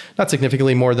not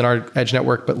significantly more than our edge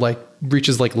network, but like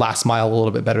reaches like last mile a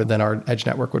little bit better than our edge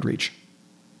network would reach.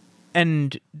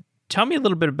 And tell me a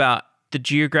little bit about the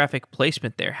geographic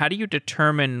placement there. How do you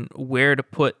determine where to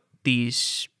put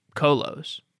these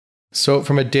colos? So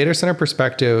from a data center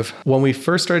perspective, when we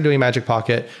first started doing Magic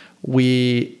Pocket,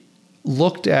 we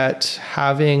looked at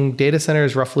having data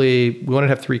centers we wanted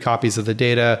to have 3 copies of the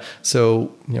data.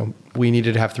 So, we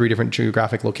needed to have 3 different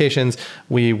geographic locations.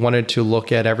 We wanted to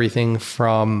look at everything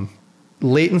from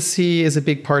latency is a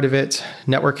big part of it.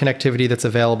 Network connectivity that's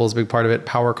available is a big part of it.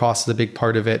 Power cost is a big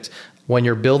part of it. When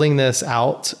you're building this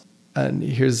out, and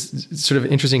here's sort of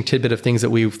an interesting tidbit of things that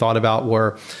we've thought about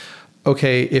were,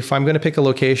 okay, if I'm going to pick a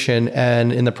location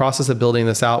and in the process of building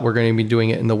this out, we're going to be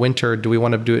doing it in the winter, do we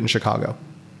want to do it in Chicago?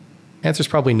 Answer is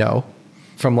probably no.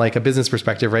 From like a business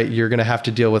perspective, right? You're going to have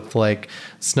to deal with like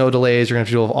snow delays. You're going to have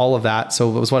to deal with all of that.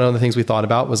 So it was one of the things we thought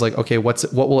about was like, okay, what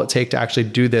will it take to actually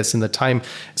do this in the time?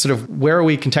 Sort of where are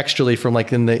we contextually from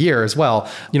like in the year as well?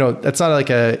 That's not like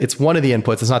it's one of the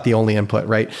inputs. It's not the only input,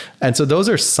 right? And so those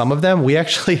are some of them. We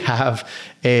actually have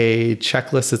a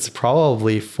checklist that's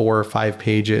probably 4 or 5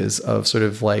 pages of sort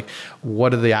of like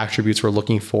what are the attributes we're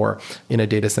looking for in a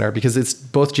data center, because it's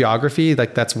both geography,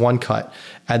 like that's one cut.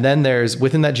 And then there's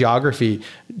within that geography,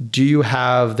 do you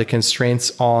have the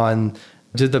constraints on,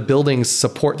 do the buildings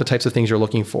support the types of things you're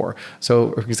looking for?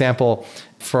 So for example,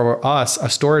 for us, a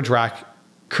storage rack,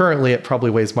 currently it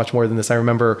probably weighs much more than this. I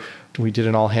remember we did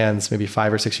an all hands maybe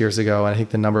 5 or 6 years ago, and I think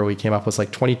the number we came up was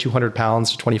like 2,200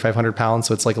 pounds to 2,500 pounds.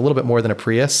 So it's like a little bit more than a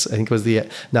Prius, I think was the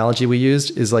analogy we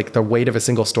used, is like the weight of a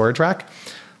single storage rack.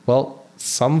 Well,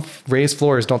 some raised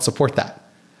floors don't support that.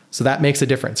 So that makes a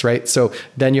difference, right? So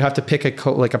then you have to pick a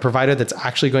provider that's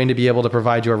actually going to be able to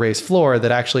provide you a raised floor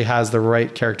that actually has the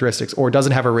right characteristics, or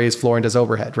doesn't have a raised floor and does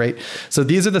overhead, right? So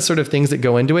these are the sort of things that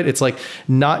go into it. It's like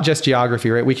not just geography,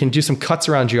 right? We can do some cuts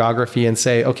around geography and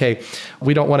say, okay,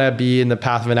 we don't want to be in the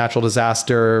path of a natural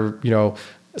disaster,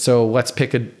 so let's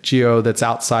pick a geo that's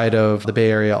outside of the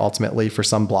Bay Area ultimately for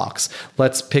some blocks.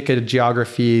 Let's pick a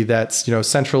geography that's,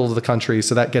 central to the country.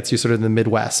 So that gets you sort of in the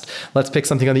Midwest. Let's pick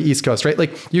something on the East Coast, right?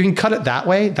 Like you can cut it that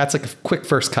way. That's like a quick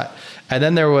first cut. And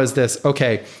then there was this,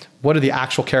 okay, what are the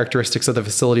actual characteristics of the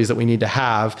facilities that we need to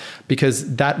have?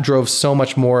 Because that drove so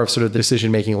much more of sort of the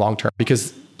decision-making long-term.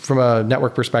 Because from a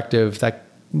network perspective, that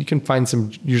you can find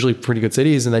some usually pretty good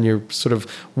cities. And then you're sort of,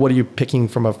 what are you picking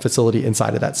from a facility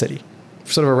inside of that city?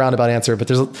 Sort of a roundabout answer,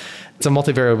 but it's a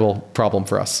multivariable problem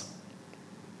for us.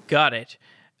 Got it.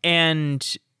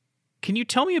 And can you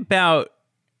tell me about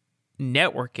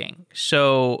networking?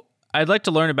 So I'd like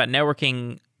to learn about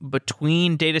networking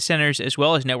between data centers as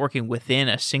well as networking within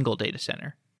a single data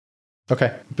center.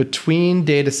 Okay. Between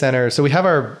data centers. So we have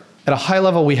at a high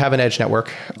level, we have an edge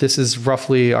network. This is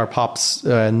roughly our POPs.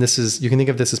 And you can think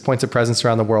of this as points of presence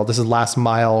around the world. This is last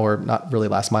mile, or not really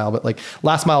last mile, but like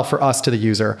last mile for us to the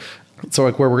user. So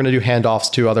like where we're going to do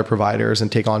handoffs to other providers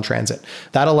and take on transit.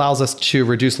 That allows us to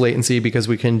reduce latency because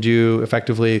we can do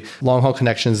effectively long haul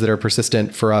connections that are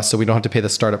persistent for us. So we don't have to pay the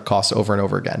startup costs over and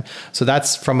over again. So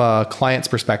that's from a client's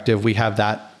perspective, we have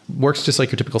that works just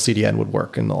like your typical CDN would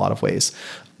work in a lot of ways.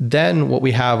 Then what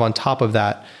we have on top of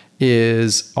that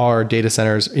is our data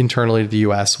centers internally to the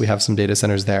US. We have some data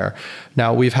centers there.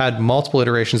 Now we've had multiple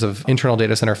iterations of internal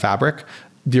data center fabric.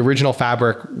 The original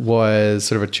fabric was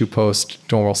sort of a two-post,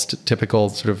 normal, typical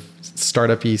sort of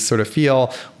startup-y sort of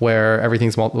feel where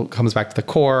everything comes back to the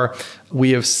core.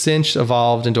 We have since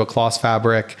evolved into a Clos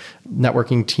fabric.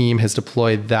 Networking team has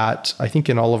deployed that, I think,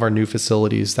 in all of our new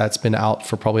facilities. That's been out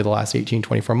for probably the last 18,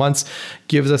 24 months.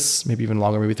 Gives us, maybe even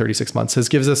longer, maybe 36 months,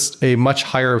 gives us a much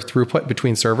higher throughput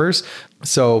between servers.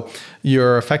 So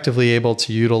you're effectively able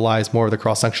to utilize more of the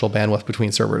cross-functional bandwidth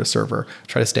between server to server.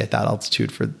 Try to stay at that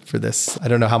altitude for this. I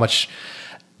don't know how much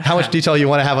detail you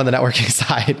want to have on the networking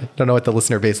side. I don't know what the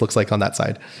listener base looks like on that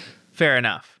side. Fair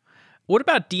enough. What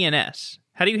about DNS?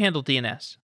 How do you handle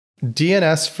DNS?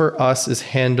 DNS for us is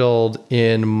handled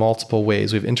in multiple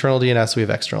ways. We have internal DNS, we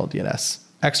have external DNS.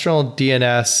 External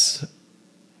DNS,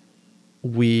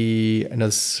 I know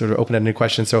this is sort of open-ended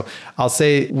question. So I'll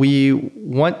say we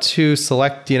want to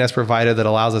select DNS provider that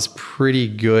allows us pretty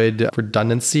good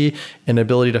redundancy and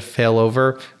ability to fail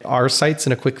over our sites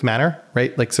in a quick manner,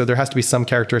 right? Like, so there has to be some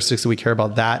characteristics that we care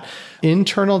about that.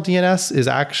 Internal DNS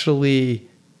is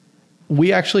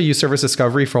we actually use service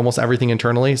discovery for almost everything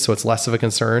internally, so it's less of a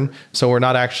concern. So we're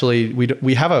not actually,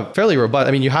 we have a fairly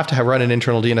robust, you have to run an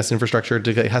internal DNS infrastructure,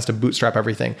 it has to bootstrap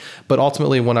everything. But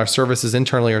ultimately, when our services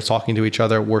internally are talking to each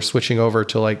other, we're switching over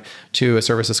to a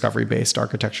service discovery based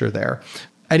architecture there.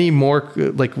 Any more,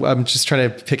 I'm just trying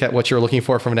to pick at what you're looking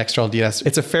for from an external DNS.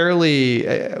 It's a fairly,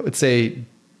 I would say,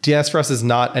 DNS for us is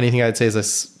not anything I'd say is a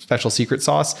special secret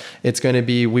sauce. It's going to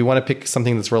be, we want to pick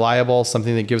something that's reliable,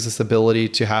 something that gives us the ability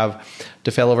to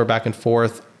fail over back and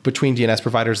forth between DNS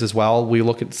providers as well. We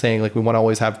look at saying we want to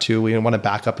always have two. We want to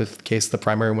back up in case the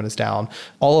primary one is down.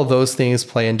 All of those things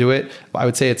play into it. I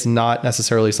would say it's not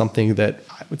necessarily something that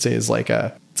I would say is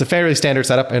it's a fairly standard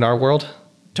setup in our world.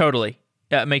 Totally.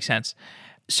 Yeah, it makes sense.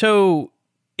 So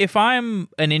if I'm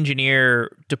an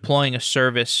engineer deploying a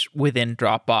service within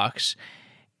Dropbox,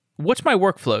 what's my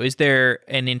workflow? Is there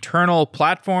an internal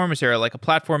platform? Is there a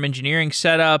platform engineering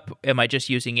setup? Am I just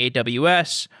using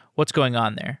AWS? What's going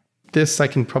on there?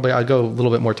 I'll go a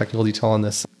little bit more technical detail on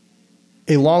this.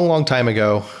 A long, long time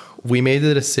ago, we made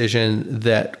the decision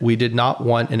that we did not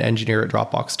want an engineer at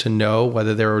Dropbox to know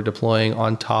whether they were deploying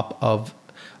on top of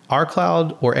our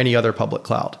cloud or any other public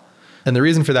cloud. And the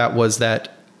reason for that was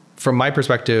that, from my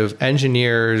perspective,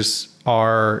 engineers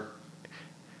are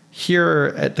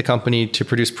here at the company to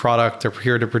produce product. They're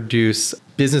here to produce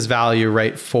business value,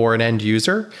 right, for an end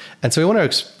user. And so we want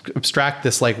to abstract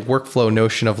this workflow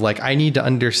notion of I need to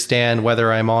understand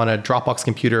whether I'm on a Dropbox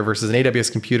computer versus an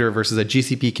AWS computer versus a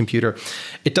GCP computer.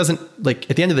 It doesn't,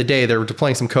 at the end of the day, they're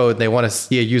deploying some code and they want to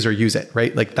see a user use it,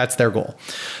 right? That's their goal.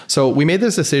 So we made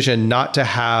this decision not to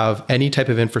have any type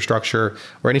of infrastructure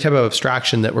or any type of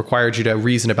abstraction that required you to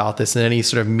reason about this in any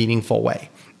sort of meaningful way.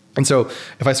 And so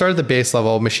if I start at the base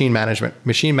level, machine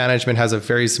management has a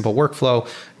very simple workflow.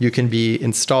 You can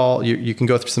you can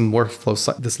go through some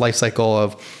workflow, this life cycle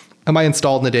of, am I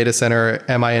installed in the data center?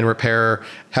 Am I in repair?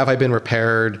 Have I been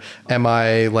repaired? Am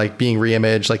I being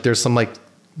reimaged? There's a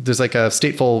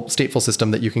stateful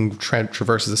system that you can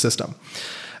traverse as a system.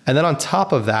 And then on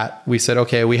top of that, we said,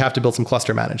 okay, we have to build some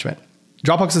cluster management.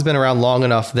 Dropbox has been around long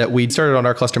enough that we started on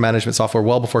our cluster management software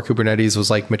well before Kubernetes was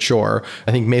like mature.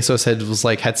 I think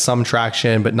Mesos had some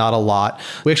traction, but not a lot.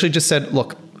 We actually just said,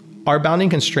 look, our bounding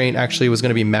constraint actually was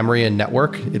going to be memory and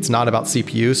network. It's not about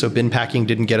CPU. So bin packing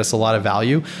didn't get us a lot of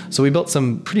value. So we built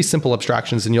some pretty simple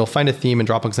abstractions, and you'll find a theme in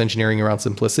Dropbox engineering around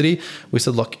simplicity. We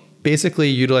said, look, basically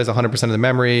utilize 100% of the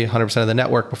memory, 100% of the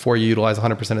network before you utilize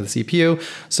 100% of the CPU.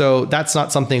 So that's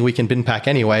not something we can bin pack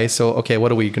anyway. So, okay,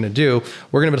 what are we going to do?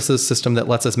 We're going to build a system that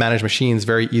lets us manage machines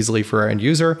very easily for our end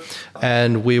user.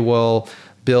 And we will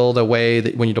build a way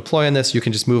that when you deploy on this, you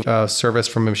can just move a service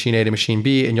from machine A to machine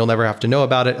B, and you'll never have to know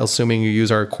about it, assuming you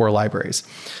use our core libraries.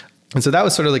 And so that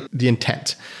was sort of like the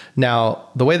intent. Now,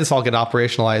 the way this all get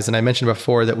operationalized, and I mentioned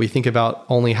before that we think about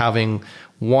only having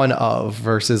one of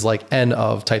versus like n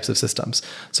of types of systems.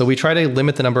 So we try to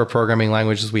limit the number of programming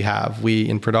languages we have. We,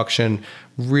 in production,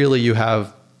 really you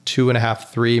have 2.5,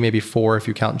 3, maybe 4 if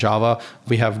you count Java.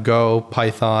 We have Go,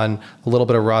 Python, a little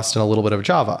bit of Rust, and a little bit of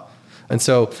Java. And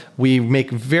so we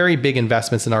make very big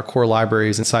investments in our core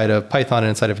libraries inside of Python and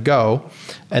inside of Go.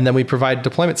 And then we provide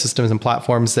deployment systems and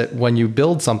platforms that when you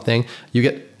build something, you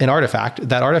get an artifact.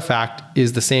 That artifact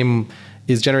is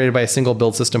generated by a single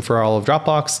build system for all of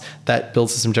Dropbox. That build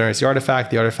system generates the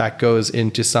artifact. The artifact goes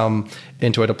into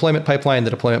a deployment pipeline.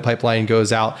 The deployment pipeline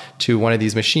goes out to one of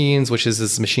these machines, which is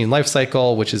this machine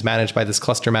lifecycle, which is managed by this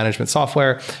cluster management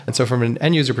software. And so from an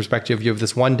end user perspective, you have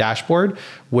this one dashboard,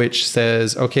 which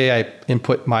says, okay, I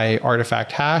input my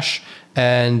artifact hash,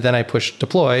 and then I push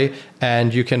deploy,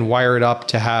 and you can wire it up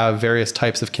to have various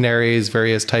types of canaries,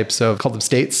 various types of, call them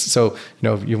states. So,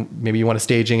 maybe you want a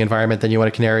staging environment, then you want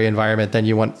a canary environment, then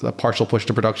you want a partial push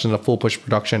to production, a full push to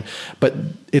production, but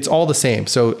it's all the same.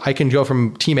 So I can go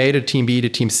from team A to team B to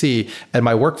team C, and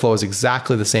my workflow is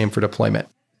exactly the same for deployment.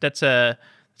 That's a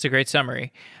great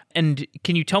summary. And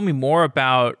can you tell me more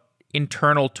about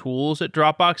internal tools at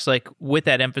Dropbox, like with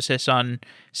that emphasis on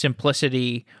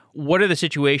simplicity? What are the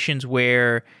situations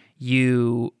where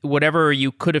whatever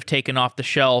you could have taken off the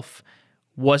shelf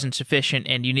wasn't sufficient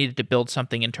and you needed to build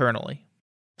something internally?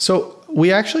 So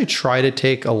we actually try to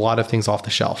take a lot of things off the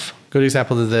shelf. Good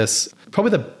example of this,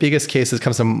 probably the biggest case that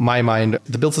comes to my mind,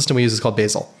 the build system we use is called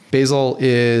Bazel. Bazel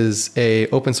is a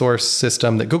open source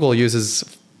system that Google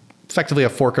uses, effectively a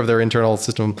fork of their internal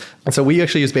system. And so we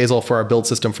actually use Bazel for our build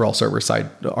system for all server-side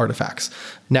artifacts.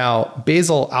 Now,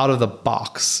 Bazel out of the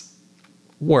box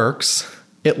works.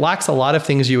 It lacks a lot of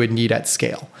things you would need at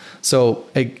scale. So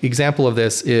an example of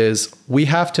this is we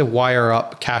have to wire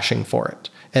up caching for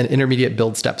it and intermediate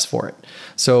build steps for it.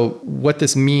 So what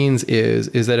this means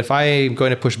is that if I'm going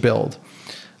to push build,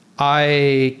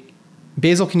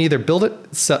 Bazel can either build it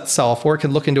itself, or it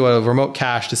can look into a remote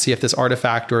cache to see if this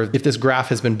artifact or if this graph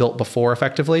has been built before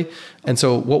effectively. And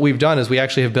so what we've done is we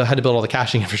actually have had to build all the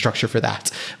caching infrastructure for that.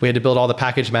 We had to build all the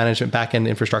package management backend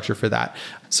infrastructure for that.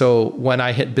 So when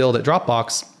I hit build at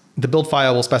Dropbox, the build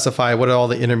file will specify what are all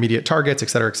the intermediate targets, et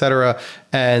cetera, et cetera.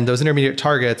 And those intermediate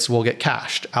targets will get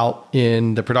cached out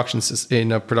in a production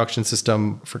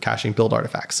system for caching build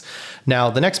artifacts. Now,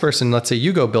 the next person, let's say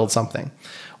you go build something.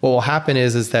 What will happen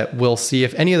is that we'll see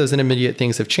if any of those intermediate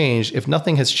things have changed. If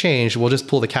nothing has changed, we'll just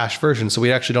pull the cache version. So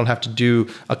we actually don't have to do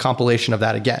a compilation of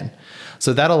that again.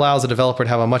 So that allows a developer to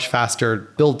have a much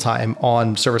faster build time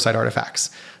on server-side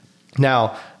artifacts.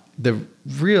 Now, the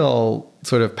real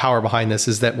sort of power behind this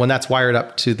is that when that's wired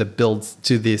up to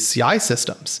the CI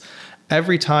systems,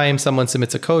 every time someone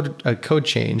submits a code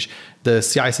change, the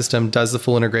CI system does the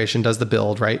full integration, does the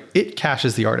build, right? It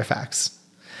caches the artifacts.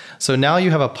 So now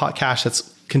you have a cache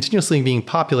that's continuously being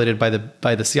populated by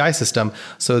the CI system,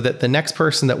 so that the next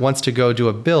person that wants to go do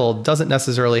a build doesn't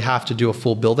necessarily have to do a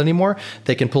full build anymore.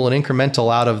 They can pull an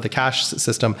incremental out of the cache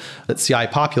system that CI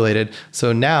populated.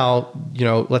 So now,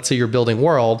 let's say you're building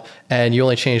world and you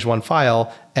only changed one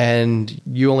file, and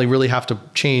you only really have to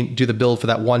do the build for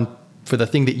that one, for the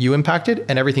thing that you impacted,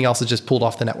 and everything else is just pulled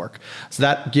off the network. So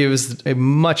that gives a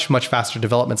much, much faster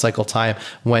development cycle time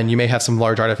when you may have some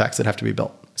large artifacts that have to be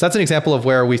built. So that's an example of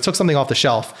where we took something off the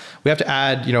shelf. We have to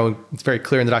add, it's very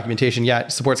clear in the documentation,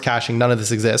 it supports caching. None of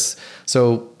this exists.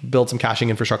 So build some caching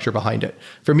infrastructure behind it.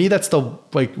 For me, that's the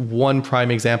one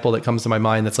prime example that comes to my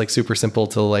mind that's super simple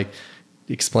to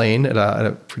explain at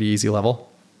a pretty easy level.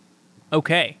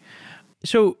 Okay.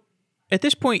 So at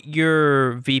this point,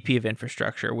 you're VP of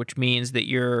infrastructure, which means that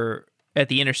you're at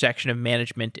the intersection of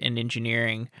management and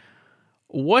engineering.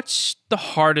 What's the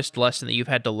hardest lesson that you've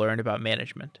had to learn about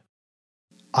management?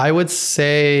 I would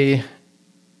say,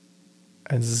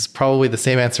 and this is probably the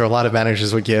same answer a lot of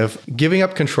managers would give, giving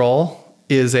up control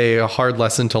is a hard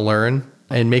lesson to learn.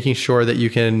 and making sure that you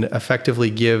can effectively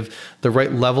give the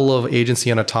right level of agency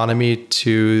and autonomy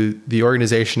to the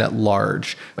organization at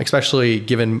large, especially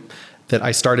given that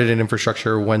I started in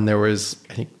infrastructure when there was,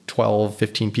 I think, 12,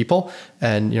 15 people.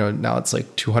 And, now it's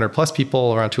like 200 plus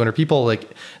people, around 200 people.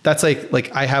 Like that's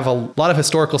like I have a lot of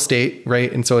historical state, right?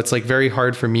 And so it's like very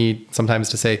hard for me sometimes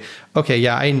to say, okay,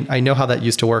 yeah, I know how that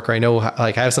used to work. Or I know,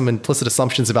 like I have some implicit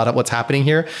assumptions about what's happening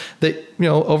here that,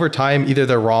 over time, either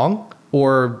they're wrong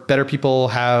or better people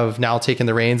have now taken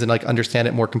the reins and like understand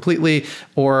it more completely,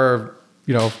 or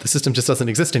the system just doesn't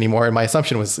exist anymore. And my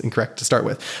assumption was incorrect to start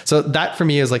with. So that for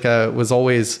me is was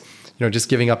always, just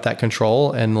giving up that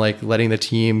control and like letting the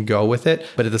team go with it.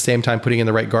 But at the same time, putting in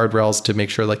the right guardrails to make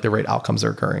sure like the right outcomes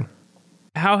are occurring.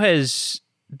 How has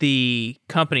the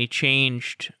company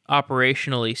changed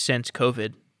operationally since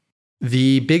COVID?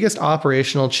 The biggest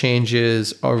operational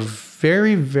changes are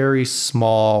very, very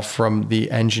small from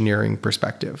the engineering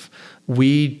perspective.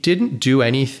 We didn't do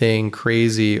anything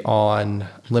crazy on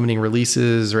limiting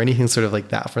releases or anything sort of like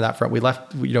that from that front. We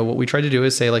left, what we tried to do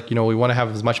is say like, we want to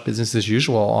have as much business as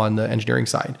usual on the engineering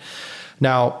side.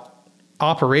 Now,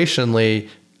 operationally,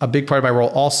 a big part of my role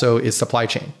also is supply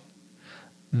chain.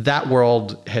 That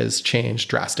world has changed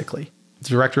drastically. The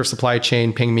director of supply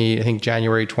chain pinged me, I think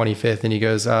January 25th, and he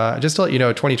goes, just to let you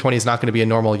know, 2020 is not going to be a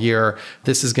normal year.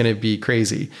 This is going to be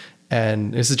crazy.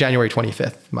 And this is January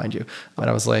 25th, mind you. And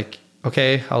I was like,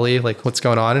 okay, Ali, like what's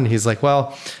going on? And he's like,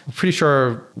 well, I'm pretty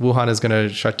sure Wuhan is going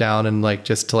to shut down. And like,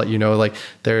 just to let you know, like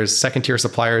there's second tier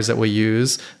suppliers that we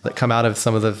use that come out of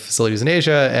some of the facilities in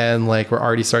Asia. And like, we're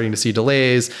already starting to see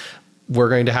delays. We're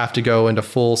going to have to go into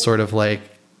full sort of like,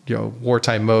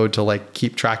 wartime mode to like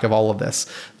keep track of all of this.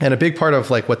 And a big part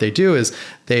of like what they do is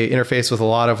they interface with a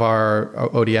lot of our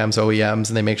ODMs, OEMs,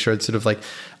 and they make sure it's sort of like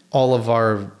all of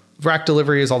our rack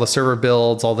deliveries, all the server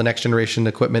builds, all the next generation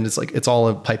equipment. It's like, it's all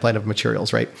a pipeline of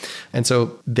materials, right? And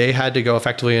so they had to go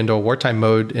effectively into a wartime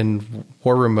mode, in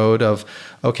war room mode of,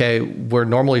 okay, we're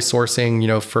normally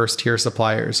sourcing, first tier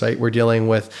suppliers, right? We're dealing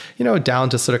with, down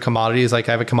to sort of commodities. Like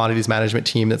I have a commodities management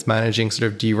team that's managing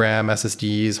sort of DRAM,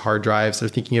 SSDs, hard drives. They're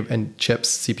thinking of, and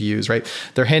chips, CPUs, right?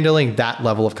 They're handling that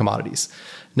level of commodities.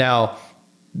 Now,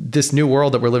 this new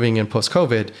world that we're living in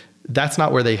post-COVID, that's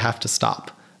not where they have to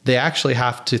stop. They actually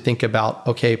have to think about,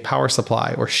 okay, power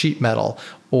supply or sheet metal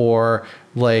or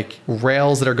like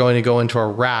rails that are going to go into a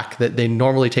rack that they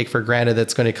normally take for granted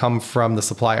that's going to come from the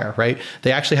supplier, right?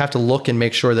 They actually have to look and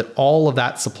make sure that all of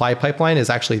that supply pipeline is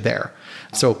actually there.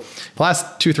 So the last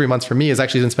 2-3 months for me has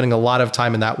actually been spending a lot of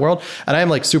time in that world. And I'm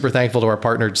like super thankful to our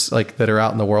partners like that are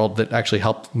out in the world that actually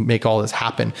help make all this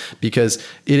happen, because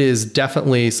it is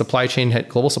definitely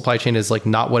global supply chain is like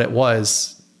not what it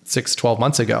was 6-12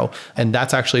 months ago. And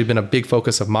that's actually been a big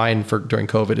focus of mine during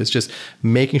COVID, is just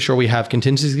making sure we have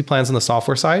contingency plans on the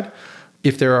software side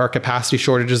if there are capacity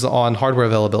shortages on hardware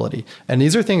availability. And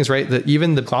these are things, right, that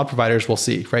even the cloud providers will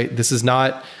see, right? This is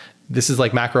like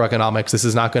macroeconomics. This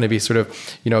is not going to be sort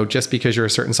of, just because you're a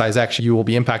certain size X, you will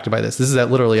be impacted by this. This is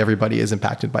that literally everybody is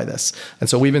impacted by this. And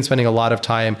so we've been spending a lot of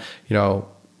time,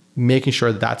 making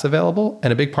sure that that's available.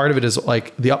 And a big part of it is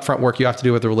like the upfront work you have to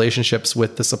do with the relationships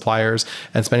with the suppliers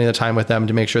and spending the time with them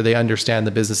to make sure they understand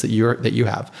the business that you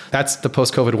have. That's the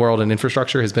post-COVID world, and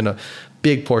infrastructure has been a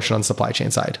big portion on the supply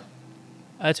chain side.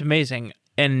 That's amazing.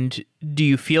 And do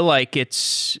you feel like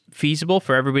it's feasible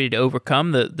for everybody to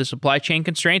overcome the supply chain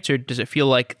constraints, or does it feel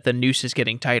like the noose is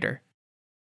getting tighter?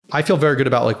 I feel very good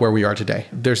about like where we are today.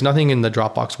 There's nothing in the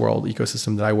Dropbox world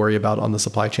ecosystem that I worry about on the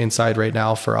supply chain side right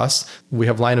now for us. We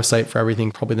have line of sight for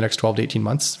everything probably the next 12 to 18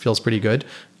 months. Feels pretty good.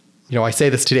 I say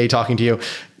this today talking to you,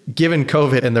 given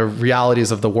COVID and the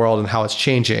realities of the world and how it's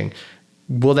changing,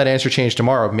 will that answer change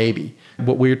tomorrow? Maybe.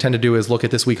 What we tend to do is look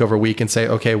at this week over week and say,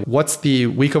 okay, what's the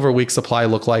week over week supply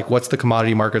look like? What's the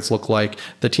commodity markets look like?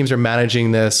 The teams are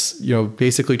managing this,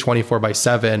 basically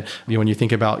 24/7. When you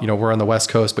think about, we're on the West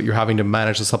Coast, but you're having to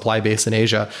manage the supply base in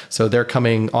Asia. So they're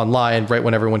coming online right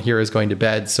when everyone here is going to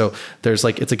bed. So there's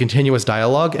it's a continuous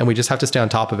dialogue, and we just have to stay on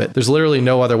top of it. There's literally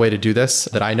no other way to do this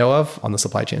that I know of on the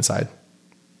supply chain side.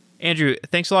 Andrew,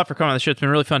 thanks a lot for coming on the show. It's been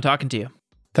really fun talking to you.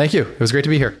 Thank you. It was great to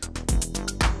be here.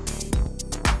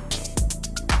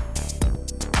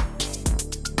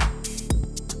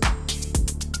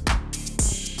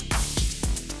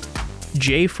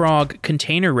 JFrog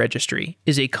Container Registry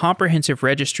is a comprehensive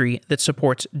registry that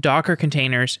supports Docker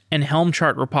containers and Helm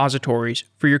chart repositories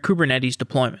for your Kubernetes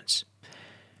deployments.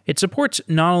 It supports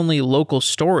not only local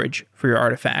storage for your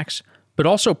artifacts, but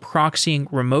also proxying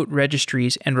remote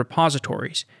registries and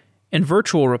repositories, and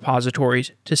virtual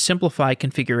repositories to simplify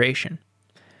configuration.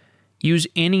 Use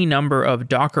any number of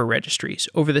Docker registries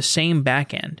over the same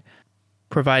backend,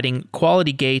 providing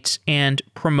quality gates and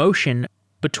promotion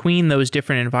between those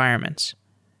different environments.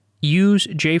 Use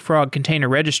JFrog Container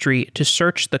Registry to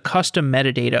search the custom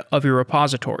metadata of your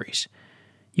repositories.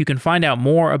 You can find out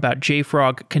more about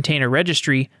JFrog Container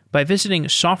Registry by visiting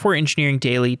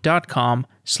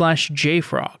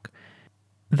softwareengineeringdaily.com/jfrog.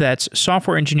 That's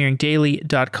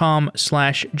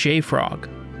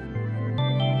softwareengineeringdaily.com/jfrog.